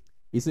bodybuilders?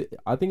 Is it?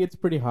 I think it's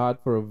pretty hard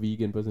for a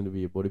vegan person to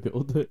be a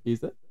bodybuilder.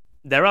 Is it?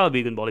 There are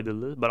vegan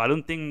bodybuilders, but I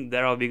don't think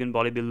there are vegan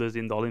bodybuilders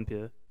in the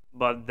Olympia.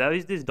 But there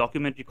is this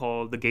documentary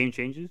called The Game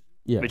Changers.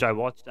 Yeah. which I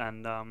watched,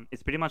 and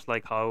it's pretty much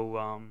like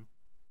how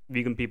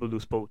vegan people do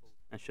sports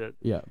and shit.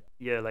 Yeah.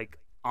 Yeah, like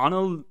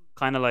Arnold,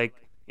 kind of like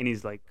in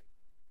his like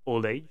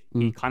old age,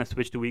 he Mm. kind of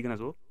switched to vegan as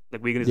well,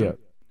 like veganism. Yeah.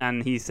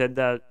 And he said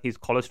that his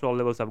cholesterol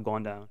levels have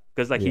gone down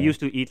because like he Yeah. used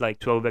to eat like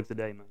 12 eggs a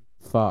day, man.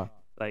 Fuck.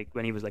 Like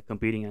when he was like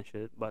competing and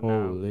shit. But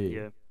Holy.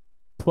 now, yeah,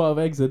 12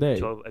 eggs a day.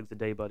 12 eggs a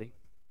day, buddy.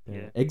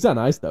 Yeah. Eggs are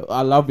nice though.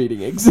 I love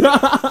eating eggs.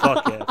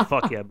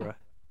 Fuck yeah, bro.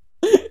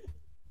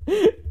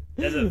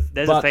 There's a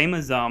But-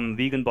 famous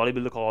vegan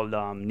bodybuilder called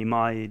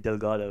Nimai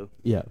Delgado.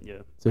 Yeah. Yeah,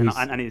 So and,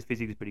 he's- and his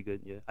physique is pretty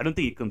good. Yeah, I don't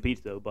think he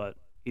competes though, but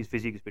his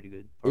physique is pretty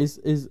good.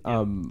 Is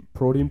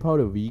protein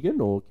powder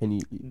vegan or can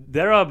you?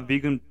 There are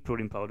vegan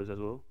protein powders as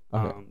well,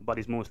 Okay. but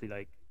it's mostly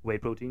like whey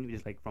protein, which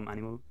is like from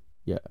animals.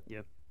 Yeah.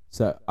 Yeah.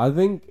 So I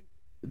think,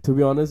 to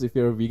be honest, if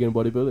you're a vegan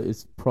bodybuilder,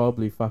 it's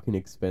probably fucking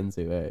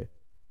expensive, eh?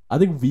 I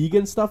think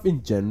vegan stuff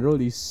in general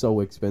is so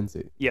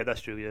expensive. Yeah,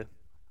 that's true. Yeah,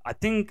 I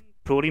think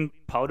protein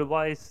powder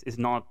wise is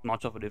not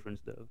much of a difference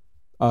though.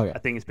 Okay. I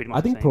think it's pretty much.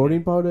 I the think same,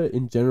 protein powder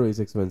in general is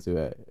expensive,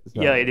 eh?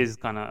 So- Yeah, it is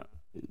kind of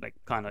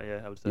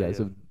yeah, I would say. Yeah, Yeah,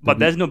 so the but ve-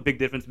 there's no big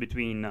difference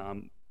between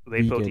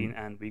whey Vegan- protein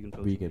and vegan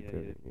protein. Vegan yeah,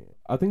 protein. Yeah.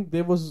 I think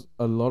there was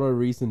a lot of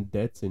recent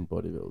deaths in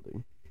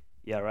bodybuilding.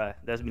 Yeah, right.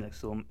 There's been like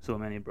so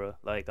many, bro.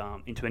 Like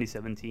in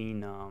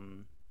 2017,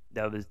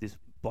 there was this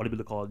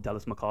bodybuilder called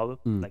Dallas McCarver.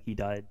 Mm. Like he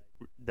died.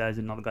 There's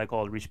another guy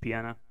called Rich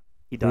Piana.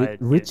 He Ri- died.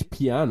 Rich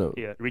Piano.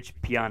 Yeah, Rich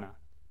Piana.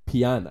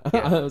 Piano.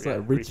 Yeah, I was yeah,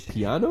 like, Rich Rich.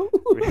 Piano?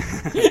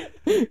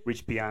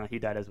 Rich Piana. He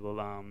died as well.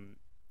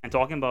 And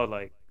talking about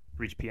like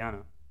Rich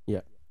Piana.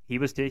 Yeah. He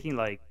was taking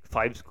like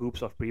 5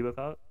 scoops of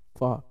pre-workout.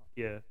 Fuck.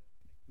 Yeah.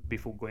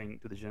 Before going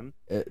to the gym.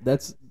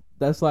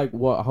 That's like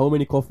what? How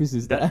many coffees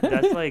is that?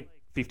 That's like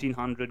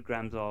 1500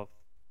 grams of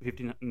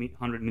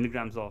 1500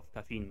 milligrams of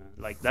caffeine, man.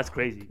 Like that's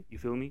crazy. You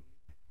feel me?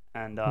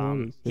 And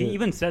Holy he shit.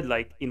 even said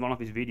like in one of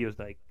his videos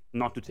like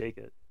not to take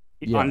it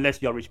Yeah.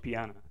 unless you're Rich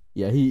Piana.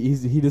 Yeah,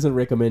 he doesn't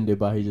recommend it,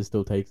 but he just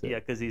still takes it. Yeah,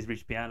 because he's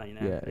Rich Piana, you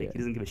know. Yeah, Like, yeah. He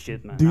doesn't give a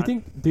shit, man. Do you I-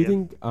 think? Do you yeah.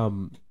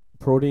 think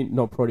protein?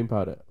 Not protein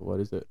powder. What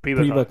is it?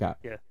 Pre-workout.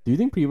 Yeah, Do you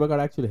think pre-workout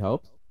actually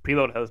helps?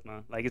 pre-workout helps,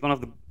 man. Like it's one of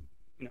the,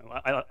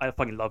 I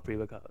fucking love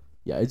pre-workout.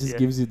 Yeah, it just Yeah.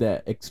 gives you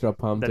that extra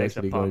pump That to extra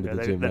actually go pump, into yeah, the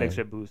that, gym. that man.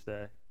 extra boost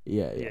there.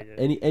 Yeah. yeah,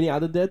 yeah. Any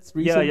other deaths Yeah,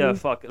 recently? yeah.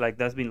 Fuck. Like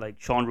there's been like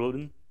Sean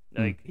Roden. Mm.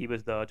 Like he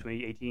was the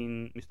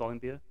 2018 Mr.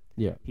 Olympia.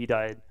 Yeah. He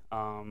died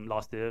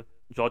last year.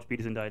 George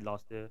Peterson died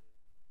last year.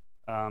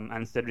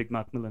 And Cedric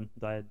McMillan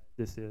died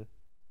this year.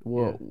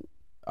 Well,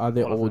 are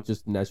they All of all them.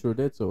 just natural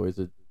deaths or is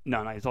it?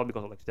 No, it's all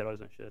because of like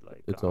steroids and shit.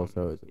 Like It's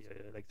also is it?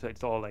 yeah, like so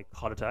it's all like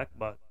heart attack,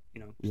 but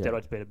Yeah.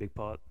 steroids played a big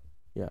part.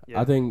 Yeah.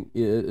 Yeah. I think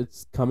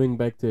it's coming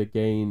back to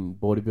again.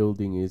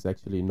 Bodybuilding is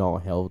actually not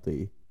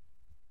healthy.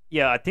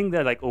 Yeah, I think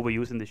they're like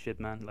overusing this shit,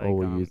 man. Like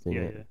Overusing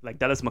yeah, it. yeah. Like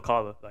Dallas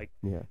McCarver, like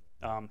Yeah.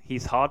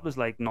 his heart was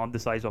like not the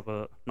size of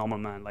a normal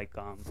man, like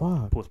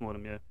Fuck.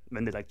 post-mortem, yeah.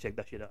 When they like check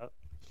that shit out.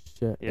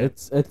 Shit. Yeah.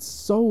 It's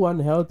so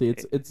unhealthy.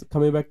 It's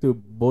coming back to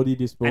body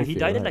dysmorphia. And he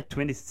died at right? like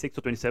 26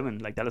 or 27,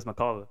 like Dallas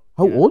McCarver.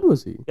 How yeah. old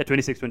was he? Yeah,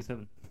 26,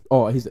 27.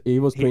 Oh, he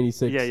was He-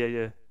 26. Yeah, yeah,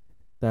 yeah.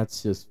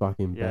 That's just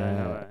fucking Yeah, I bad.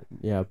 know, right?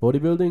 Yeah,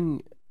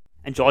 bodybuilding.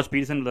 And George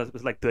Peterson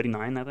was like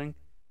 39, I think.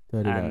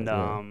 39, And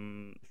yeah.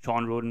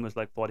 Sean Roden was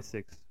like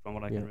 46, from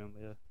what I Yeah. can remember.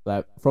 Yeah,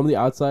 Like from the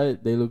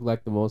outside, they look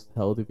like the most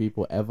healthy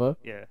people ever.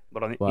 yeah.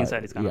 But on the But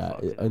inside, it's kind of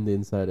fucked. Yeah. on the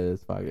inside it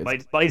is fucked.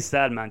 But it's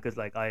sad, man, because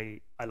like I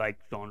like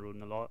Sean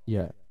Roden a lot,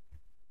 Yeah,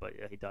 but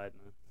yeah, he died,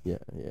 man. yeah.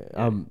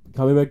 Yeah.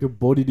 Coming back to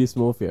body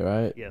dysmorphia,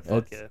 right? Yeah,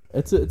 fuck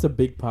it's, yeah. It's a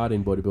big part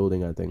in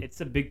bodybuilding, I think.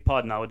 It's a big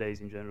part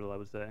nowadays in general, I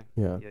would say.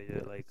 Yeah,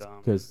 Yeah, like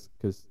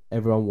because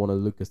everyone want to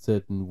look a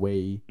certain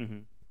way,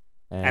 mhm.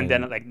 And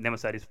then like never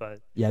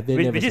satisfied. yeah, they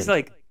Which, never which is said-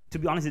 like, to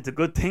be honest, it's a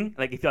good thing.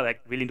 Like if you're like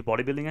really into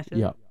bodybuilding and shit,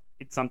 yeah,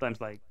 it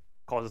sometimes like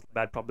causes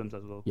bad problems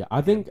as well. yeah.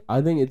 I think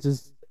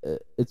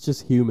it's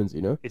just humans,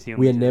 you know. It's We are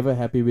humans, yeah. never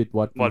happy with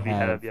what What we we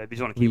have, yeah. We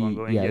just want to keep on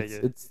going. Yeah, it's, yeah.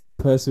 it's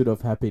pursuit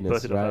of happiness,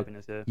 Pursuit of right?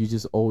 happiness, yeah. You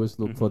just always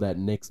look for that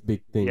next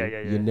big thing. Yeah,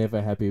 yeah, yeah. You're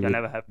never happy You're with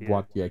never happy.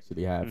 what you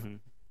actually have. Mhm.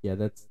 Yeah,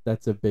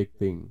 that's a big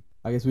thing.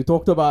 I guess we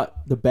talked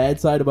about the bad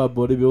side about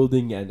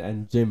bodybuilding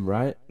and gym,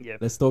 right? Yeah.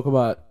 Let's talk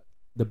about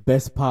the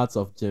best parts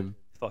of gym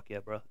Fuck yeah,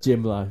 bro.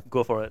 gym life.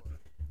 Go for it.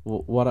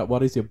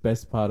 What is your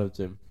best part of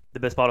gym? The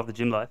best part of the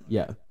gym life.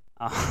 Yeah,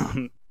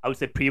 I would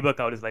say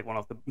pre-workout is like one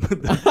of the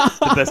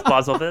best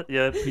parts of it.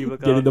 Yeah,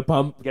 pre-workout. getting the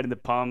pump. Getting the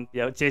pump.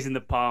 Yeah, chasing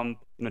the pump.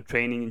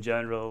 Training in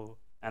general,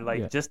 and like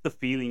Yeah. just the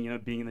feeling,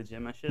 being in the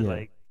gym and shit. Yeah.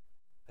 Like,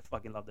 I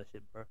fucking love that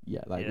shit, bro.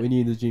 Yeah, like Yeah. when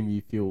you're in the gym,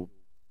 you feel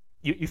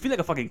You feel like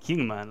a fucking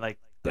king, man. Like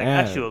Damn.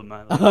 actual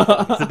man.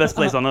 Like, it's the best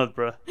place on earth,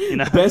 bro.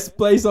 best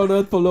place on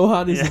earth for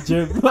Lohan is Yeah. the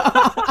gym.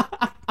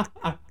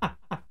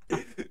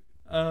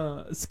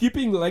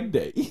 Skipping leg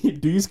day.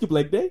 Do you skip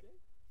leg day?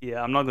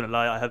 Yeah, I'm not gonna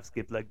lie. I have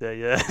skipped leg day.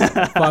 Yeah.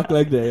 Fuck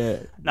leg day.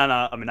 Yeah.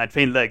 No. I mean, I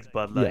train legs,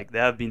 but Yeah. like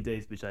there have been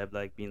days which I have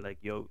like been like,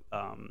 yo,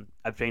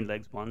 I've trained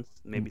legs once.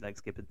 Maybe like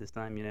skip it this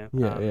time, Yeah,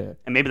 yeah.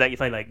 And maybe like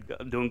if I like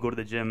don't go to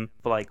the gym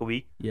for like a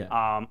week, Yeah.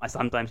 I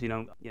sometimes be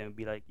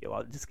like, yo,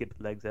 I'll just skip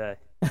the legs.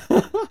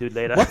 Do it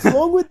later. What's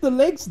wrong with the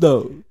legs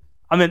though?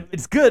 I mean,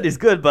 it's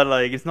good, but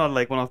like it's not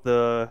like one of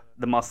the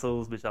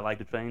muscles which I like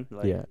to train.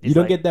 Like, Yeah, it's you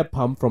don't like, get that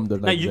pump from the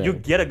no, legs. you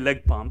get a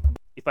leg pump.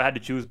 If I had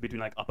to choose between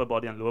like upper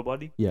body and lower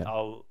body, Yeah.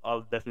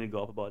 I'll definitely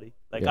go upper body.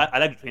 Like Yeah. I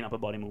like to train upper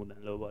body more than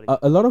lower body.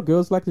 A lot of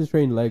girls like to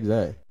train legs,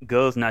 eh?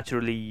 Girls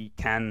naturally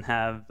can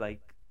have like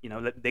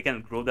they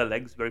can grow their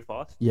legs very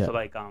fast. Yeah. So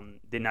like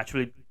they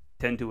naturally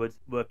tend towards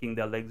working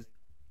their legs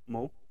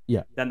more.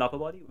 Yeah. Than the upper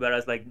body,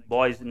 whereas like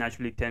boys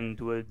naturally tend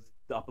towards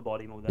the upper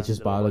body more than It's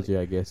just the lower biology,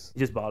 body. I guess. It's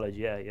just biology,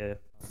 yeah.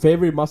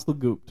 Favorite muscle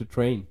group to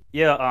train?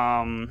 Yeah,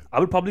 I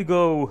would probably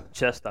go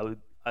chest.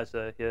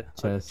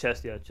 Chest.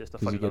 Chest, yeah, chest.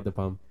 Because you get the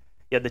pump.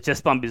 Yeah, the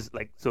chest pump is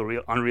like so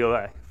real,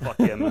 unreal. Fuck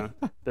yeah, man.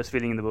 Best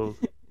feeling in the world.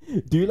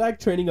 Do you like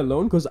training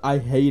alone? Because I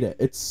hate it.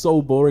 It's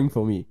so boring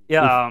for me.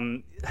 Yeah,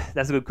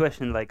 that's a good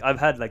question. Like I've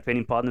had like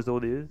training partners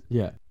over the years.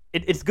 Yeah.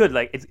 It's good.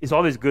 Like it's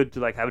always good to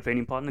like have a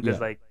training partner because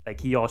Yeah. like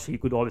he or she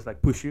could always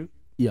like push you.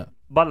 Yeah.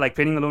 But like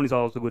training alone is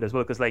also good as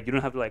well because like you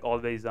don't have to like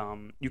always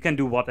you can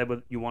do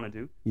whatever you want to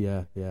do.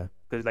 Yeah. Yeah.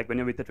 Because like when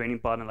you're with a training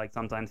partner, like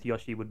sometimes he or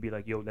she would be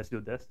like, "Yo, let's do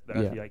this,"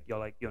 whereas Yeah. you're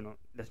like,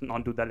 let's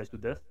not do that, let's do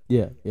this.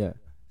 Yeah. Yeah.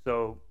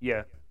 So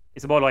yeah,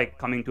 it's about like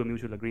coming to a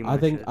mutual agreement.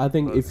 I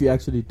think if you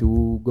actually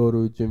do go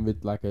to a gym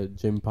with like a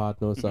gym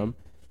partner or something,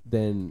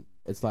 then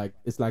it's like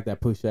that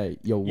push. Hey,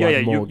 yo,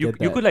 one more, you get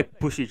that. could like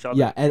push each other.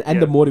 Yeah,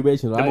 and the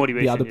motivation, right?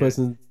 motivation, the other yeah.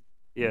 person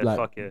yeah, like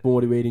fuck yeah.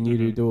 motivating you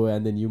to Mhm. do it,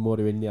 and then you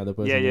motivating the other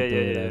person Yeah, to do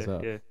it as yeah,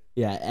 well. yeah.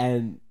 Yeah,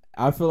 and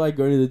I feel like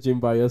going to the gym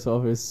by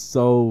yourself is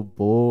so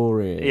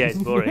boring. Yeah, it's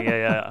boring.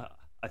 yeah.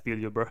 I feel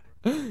you, bro.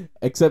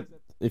 Except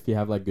if you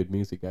have like good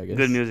music, I guess.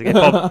 Good music.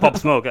 Yeah, pop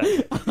smoke.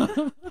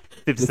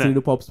 50 Listening Cent.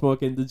 to Pop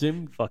Smoke in the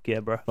gym. Fuck yeah,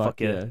 bro. Fuck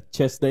yeah.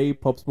 Chest day,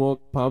 Pop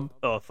Smoke, pump.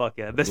 Oh fuck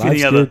yeah. Best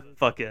Life's feeling ever. good.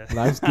 Fuck yeah.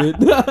 Life's good.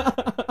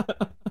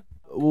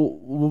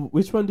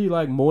 Which one do you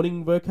like?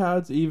 Morning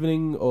workouts,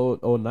 evening,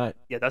 or night?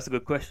 Yeah, that's a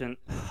good question.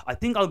 I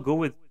think I'll go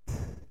with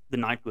the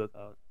night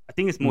workout. I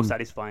think it's more Mm.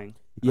 satisfying. Night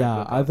Yeah, I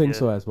workout, think yeah.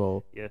 so as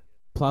well. Yeah.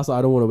 Plus,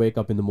 I don't want to wake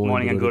up in the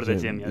morning, And go to the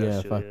gym. Yeah,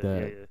 that's true. fuck yeah,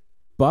 that. Yeah.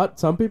 But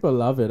some people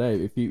love it.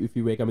 Eh? If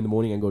you wake up in the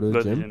morning and go to the Go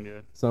to gym, the gym,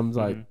 yeah. some's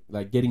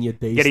like getting your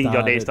day Getting started.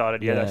 your day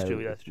started. Yeah, that's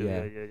true. That's true.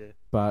 Yeah. Yeah.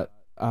 But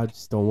I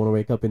just don't want to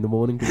wake up in the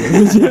morning to go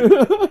to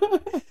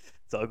the gym.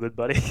 It's all good,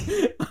 buddy.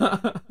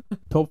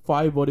 Top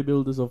 5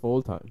 bodybuilders of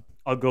all time.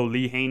 I'll go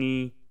Lee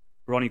Haney,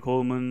 Ronnie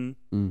Coleman,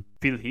 Mm.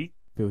 Phil Heath,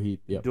 Phil Heath.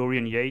 Yeah.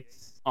 Dorian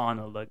Yates,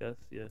 Arnold, I guess.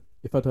 Yeah.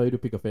 If I tell you to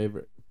pick a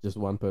favorite, just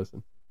one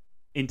person.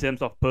 In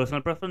terms of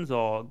personal preference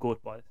or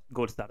GOAT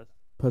status?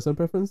 Personal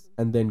preference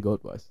and then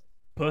goat wise.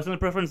 Personal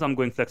preference, I'm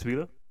going Flex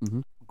Wheeler.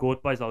 Mhm.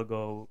 GOAT wise, I'll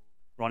go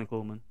Ronnie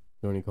Coleman.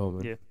 Ronnie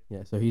Coleman. Yeah.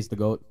 Yeah. So he's the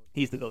goat.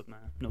 He's the GOAT, man.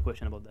 No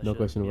question about that. No shit.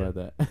 question Yeah.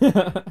 about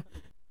that.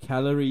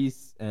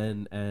 Calories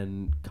and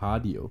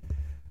cardio.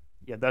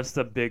 Yeah, that's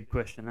the big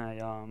question.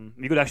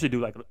 We could actually do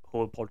like a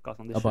whole podcast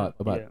on this. About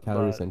shit. Yeah,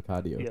 calories but, and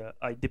cardio.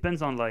 Yeah, it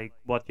depends on like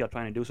what you're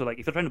trying to do. So like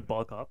if you're trying to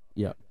bulk up,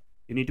 Yeah.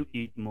 you need to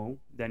eat more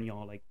than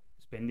you're like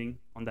spending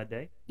on that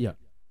day. Yeah.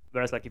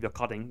 Whereas like if you're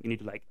cutting, you need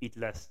to like eat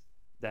less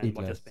than Eat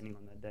what you're less. spending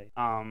on that day.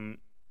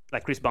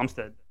 Like Chris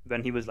Bumstead,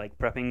 when he was like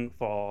prepping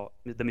for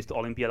the Mr.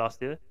 Olympia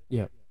last year,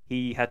 Yeah.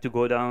 he had to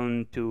go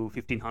down to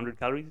 1500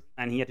 calories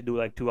and he had to do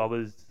like 2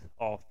 hours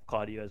of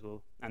cardio as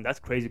well. And that's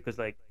crazy because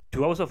like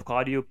 2 hours of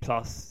cardio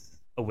plus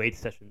a weight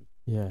session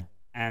Yeah.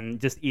 and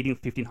just eating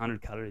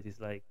 1500 calories is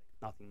like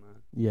nothing, man.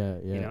 Yeah.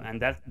 Yeah. You know,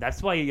 and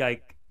that's why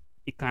like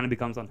it kind of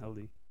becomes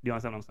unhealthy. Do you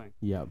understand what I'm saying?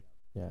 Yeah.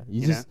 Yeah.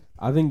 You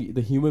I think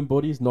the human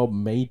body is not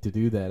made to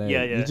do that. Eh?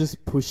 Yeah, yeah. You're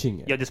just pushing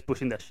it. You're just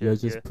pushing that shit. You're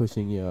just yeah.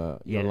 pushing your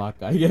Yeah. luck,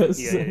 I guess.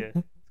 Yeah.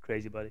 It's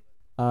crazy, buddy.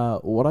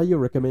 What are your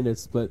recommended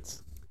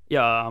splits?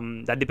 Yeah,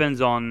 that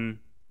depends on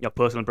your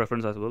personal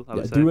preference as well. I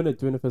would say. Do you want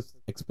to first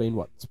explain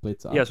what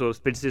splits are? Yeah, so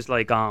splits is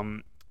like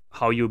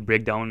how you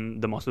break down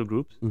the muscle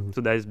groups. Mhm.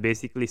 So there's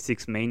basically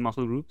 6 main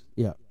muscle groups.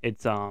 Yeah.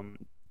 It's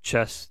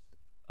chest,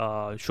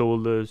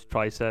 shoulders,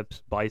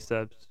 triceps,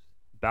 biceps,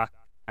 back,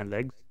 and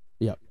legs.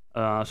 Yeah.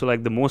 So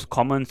like the most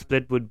common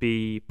split would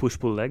be push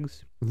pull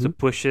legs. So Mhm.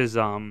 push is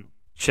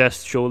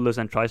chest, shoulders,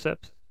 and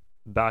triceps.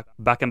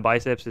 Back and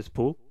biceps is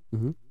pull,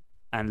 Mhm.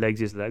 and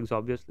legs is legs.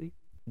 Obviously,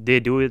 they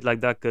do it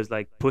like that because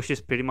like push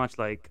is pretty much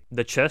like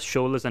the chest,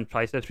 shoulders, and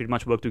triceps pretty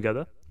much work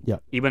together. Yeah.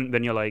 Even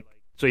when you're like,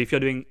 so if you're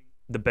doing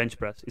the bench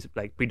press, it's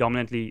like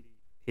predominantly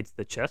hits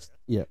the chest.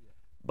 Yeah.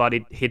 But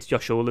it hits your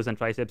shoulders and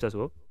triceps as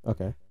well,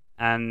 Okay.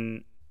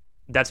 and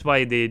that's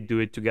why they do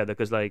it together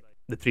because like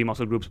the 3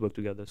 muscle groups work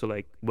together. So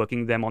like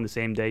working them on the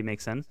same day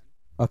makes sense.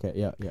 Okay.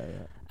 Yeah.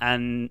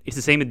 And it's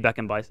the same with back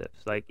and biceps.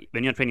 Like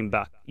when you're training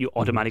back, you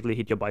automatically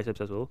hit your biceps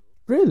as well.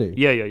 Really?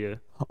 Yeah.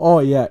 Oh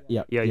yeah.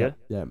 Yeah. Yeah.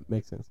 Yeah.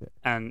 Makes sense. Yeah.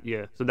 And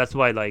yeah, so that's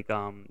why like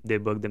they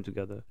work them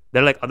together.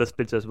 There are like other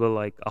splits as well,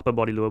 like upper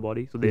body, lower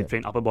body. So they Yeah.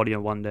 train upper body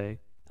on one day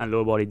and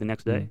lower body the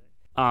next day.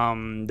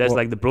 Mm. There's What-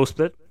 like the bro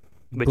split,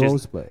 which Bro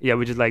is split.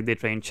 which is like they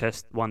train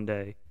chest one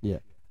day, Yeah.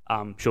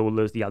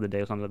 shoulders the other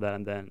day or something like that,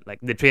 and then like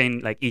they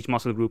train like each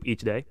muscle group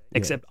each day,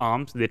 except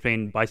arms. They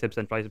train biceps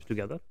and triceps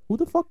together. Who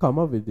the fuck come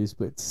up with these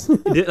splits?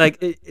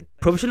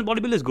 Professional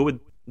bodybuilders go with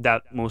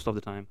that most of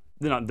the time.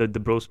 not the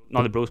bros,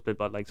 not the bro split,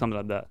 but like something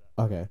like that.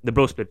 Okay. The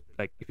bro split,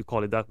 like if you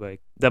call it that way,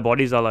 their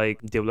bodies are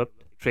like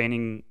developed.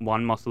 Training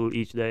one muscle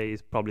each day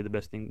is probably the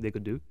best thing they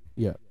could do.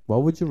 Yeah.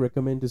 What would you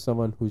recommend to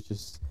someone who's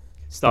just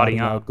Starting starting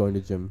out out. going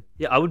to gym?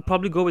 Yeah, I would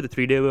probably go with a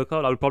 3-day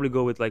workout. I would probably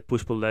go with like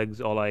push pull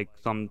legs or like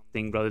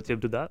something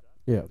relative to that.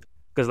 Yeah.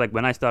 Because like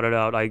when I started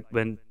out, I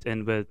went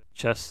in with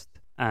chest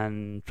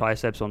and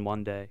triceps on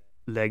one day,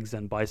 legs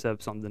and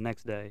biceps on the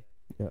next day,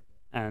 Yeah.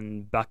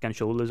 and back and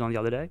shoulders on the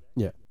other day.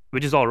 Yeah.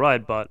 Which is all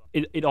right, but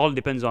it all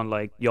depends on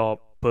like your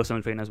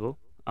personal trainer as well.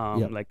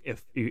 Yeah. Like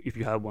if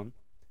you have one.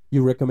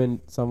 You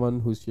recommend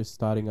someone who's just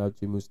starting out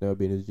gym, who's never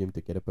been to the gym,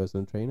 to get a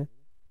personal trainer?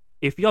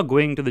 If you're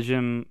going to the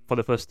gym for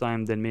the first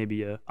time, then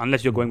maybe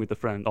unless you're going with a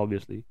friend,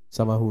 obviously.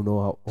 Someone who know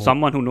how.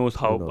 Someone who knows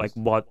how knows. like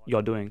what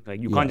you're doing.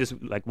 Like you Yeah. can't just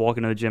like walk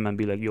into the gym and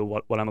be like, yo,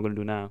 what am I gonna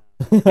do now?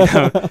 You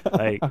know,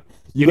 like you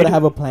you gotta need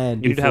have a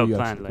plan. you need to before have a you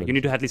plan. actually Like go you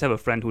need to at least have a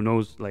friend who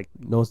knows like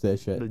knows their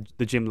shit.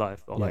 the gym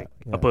life or Yeah, like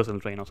yeah. a personal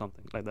trainer or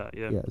something like that.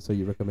 Yeah. Yeah. So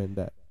you recommend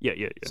that. Yeah.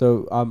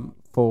 So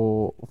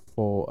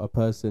for a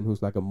person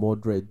who's like a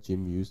moderate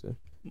gym user,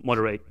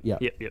 Moderate. Yeah.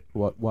 Yeah.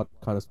 what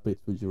kind of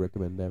splits would you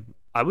recommend them?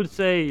 I would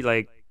say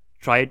like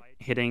try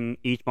hitting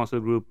each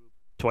muscle group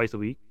twice a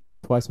week.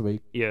 Twice a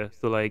week. Yeah.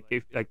 So like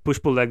if like push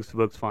pull legs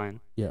works fine.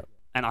 Yeah.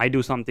 And I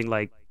do something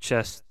like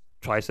chest,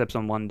 triceps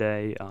on one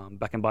day,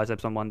 back and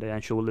biceps on one day,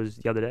 and shoulders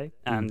the other day,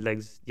 and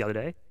legs the other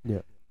day.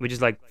 Yeah. Which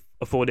is like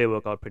a 4-day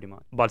workout pretty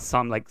much. But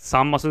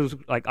some muscles,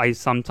 like I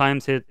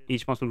sometimes hit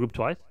each muscle group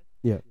twice.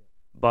 Yeah.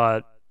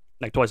 But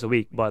like twice a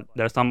week. But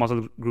there are some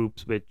muscle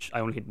groups which I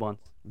only hit once.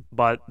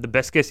 But the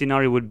best case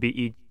scenario would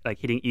be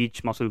hitting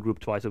each muscle group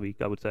twice a week,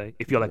 I would say,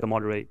 if you're like a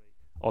moderate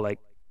or like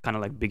kind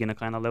of like beginner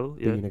kind of level.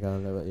 Yeah. Beginner kind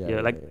of level.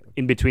 Yeah, like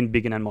in between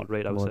beginner and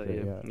moderate, I would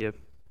Moderate, say. yeah. Yeah.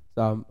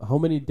 So, how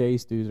many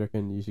days do you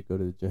reckon you should go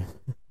to the gym?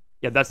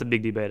 Yeah, that's the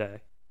big debate.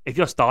 If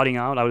you're starting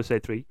out, I would say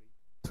 3.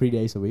 3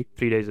 days a week.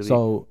 3 days a week.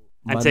 So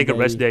And take a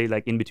rest day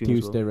like in between as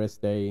Tuesday well.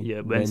 rest day.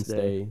 Yeah,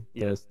 Wednesday.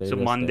 Yeah. Thursday. So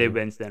rest Monday, day,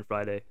 Wednesday, and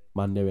Friday.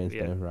 Monday, Wednesday,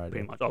 Yeah, and Friday.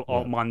 pretty much.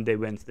 Or Yeah. Monday,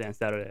 Wednesday, and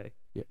Saturday.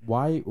 Yeah.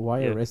 Why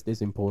Yeah. a rest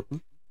is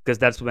important? Because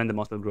that's when the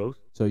muscle grows.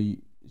 So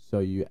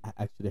you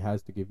actually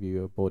has to give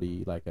your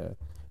body like a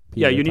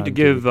Yeah, period you of need to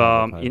time give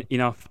recover time.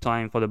 enough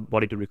time for the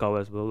body to recover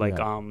as well. Like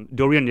Yeah.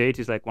 Dorian Yates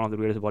is like one of the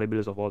greatest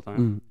bodybuilders of all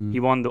time. He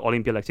won the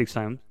Olympia like 6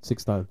 times.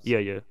 6 times.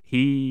 Yeah.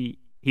 He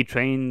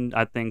trained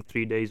I think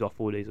 3 days or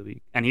 4 days a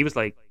week, and he was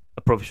like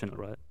a professional,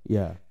 right?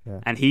 Yeah.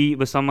 And he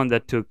was someone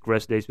that took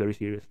rest days very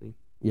seriously.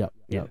 Yeah.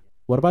 Yeah.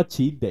 What about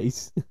cheat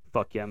days?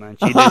 Fuck yeah, man.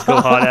 Cheat days go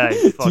hard.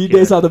 Fuck Cheat yeah.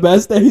 days are the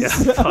best days.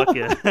 Yeah, fuck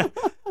yeah.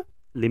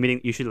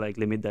 You should like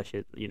limit that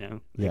shit, you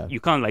know. Yeah. You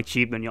can't like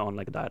cheat when you're on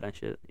like a diet and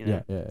shit, you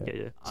know. Yeah.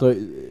 Yeah. So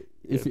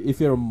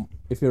if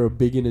you're a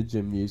beginner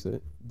gym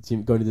user,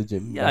 going to the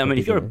gym. Yeah, like I mean,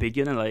 if you're a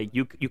beginner, beginner, like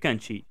you can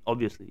cheat,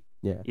 obviously.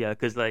 Yeah. Yeah,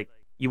 because like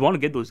you want to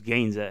get those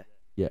gains there.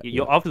 Yeah.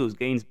 You're after those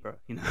gains, bro.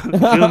 You know, you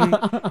feel me?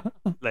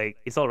 Like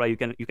it's all right.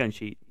 You can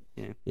cheat.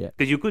 You know? Yeah.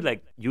 Because you could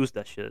like use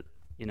that shit.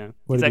 You know.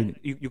 What it's do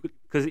you like you could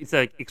because it's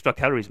like extra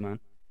calories, man.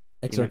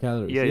 Extra know?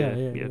 calories. Yeah, Yeah,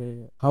 yeah, yeah,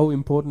 yeah. How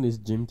important is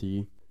gym to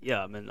you?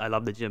 Yeah, man. I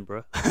love the gym,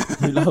 bro.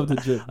 You love the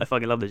gym. I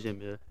fucking love the gym.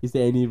 Yeah. Is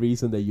there any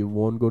reason that you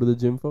won't go to the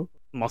gym for?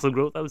 Muscle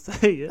growth, I would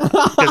say. Yeah.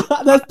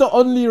 That's the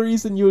only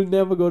reason you'll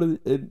never go to.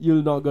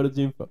 You'll not go to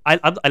gym for. I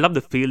love the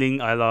feeling.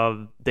 I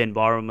love the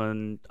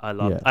environment. I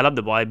love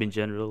the vibe in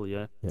general.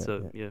 Yeah.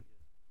 Yeah.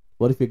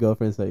 What if your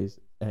girlfriend says,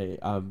 "Hey,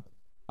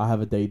 I have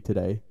a date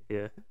today."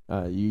 Yeah.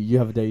 You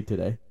have a date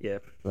today, Yeah.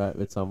 right,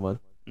 with someone,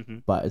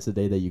 Mhm. but it's a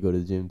day that you go to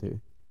the gym to,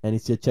 and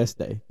it's your chest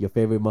day, your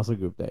favorite muscle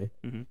group day.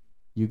 Mhm.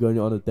 You going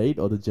on a date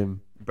or the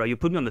gym? Bro, you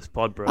put me on the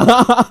spot, bro.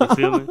 You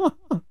feel me?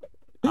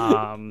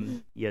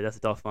 Yeah, that's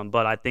a tough one,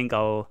 but I think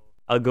I'll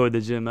go to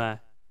the gym.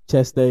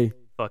 Chest day,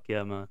 Fuck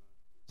yeah, man.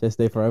 chest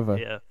day forever.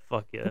 Yeah,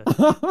 fuck yeah.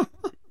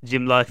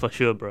 Gym life for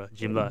sure, bro.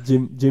 Gym life.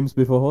 Gyms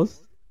before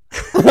horse.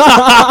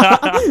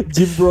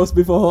 Gym bros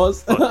before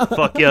horse.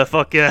 Fuck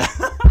yeah.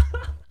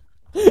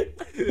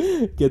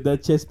 Get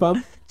that chest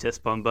pump.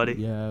 Chest pump, buddy.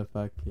 Yeah,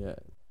 fuck yeah.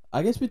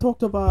 I guess we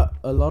talked about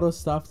a lot of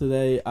stuff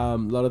today. A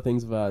lot of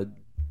things about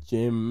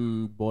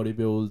gym,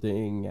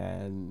 bodybuilding,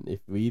 and if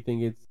we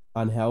think it's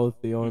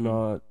unhealthy or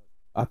not.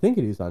 I think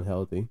it is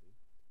unhealthy.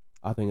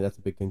 I think that's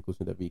a big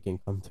conclusion that we can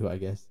come to, I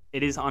guess.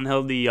 It is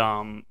unhealthy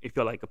if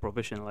you're like a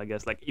professional, I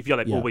guess. Like if you're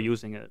like Yeah.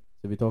 overusing it.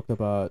 So we talked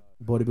about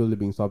bodybuilding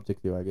being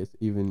subjective, I guess.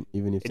 Even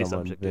if It is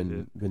someone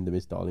subjective, win the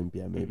Mr.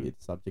 Olympia, maybe Mhm.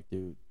 it's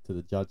subjective to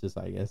the judges,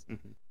 I guess. Mhm.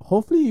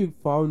 Hopefully you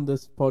found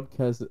this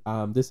podcast,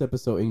 this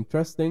episode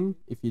interesting.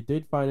 If you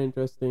did find it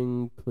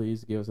interesting,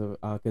 please give us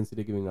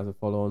consider giving us a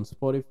follow on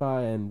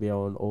Spotify, and we are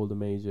on all the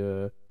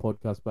major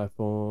podcast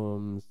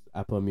platforms: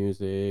 Apple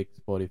Music,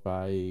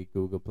 Spotify,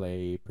 Google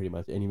Play, pretty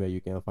much anywhere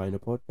you can find a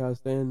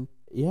podcast. And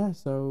yeah,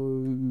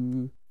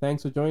 so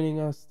thanks for joining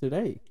us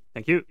today.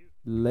 Thank you.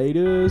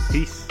 Laters.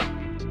 Peace.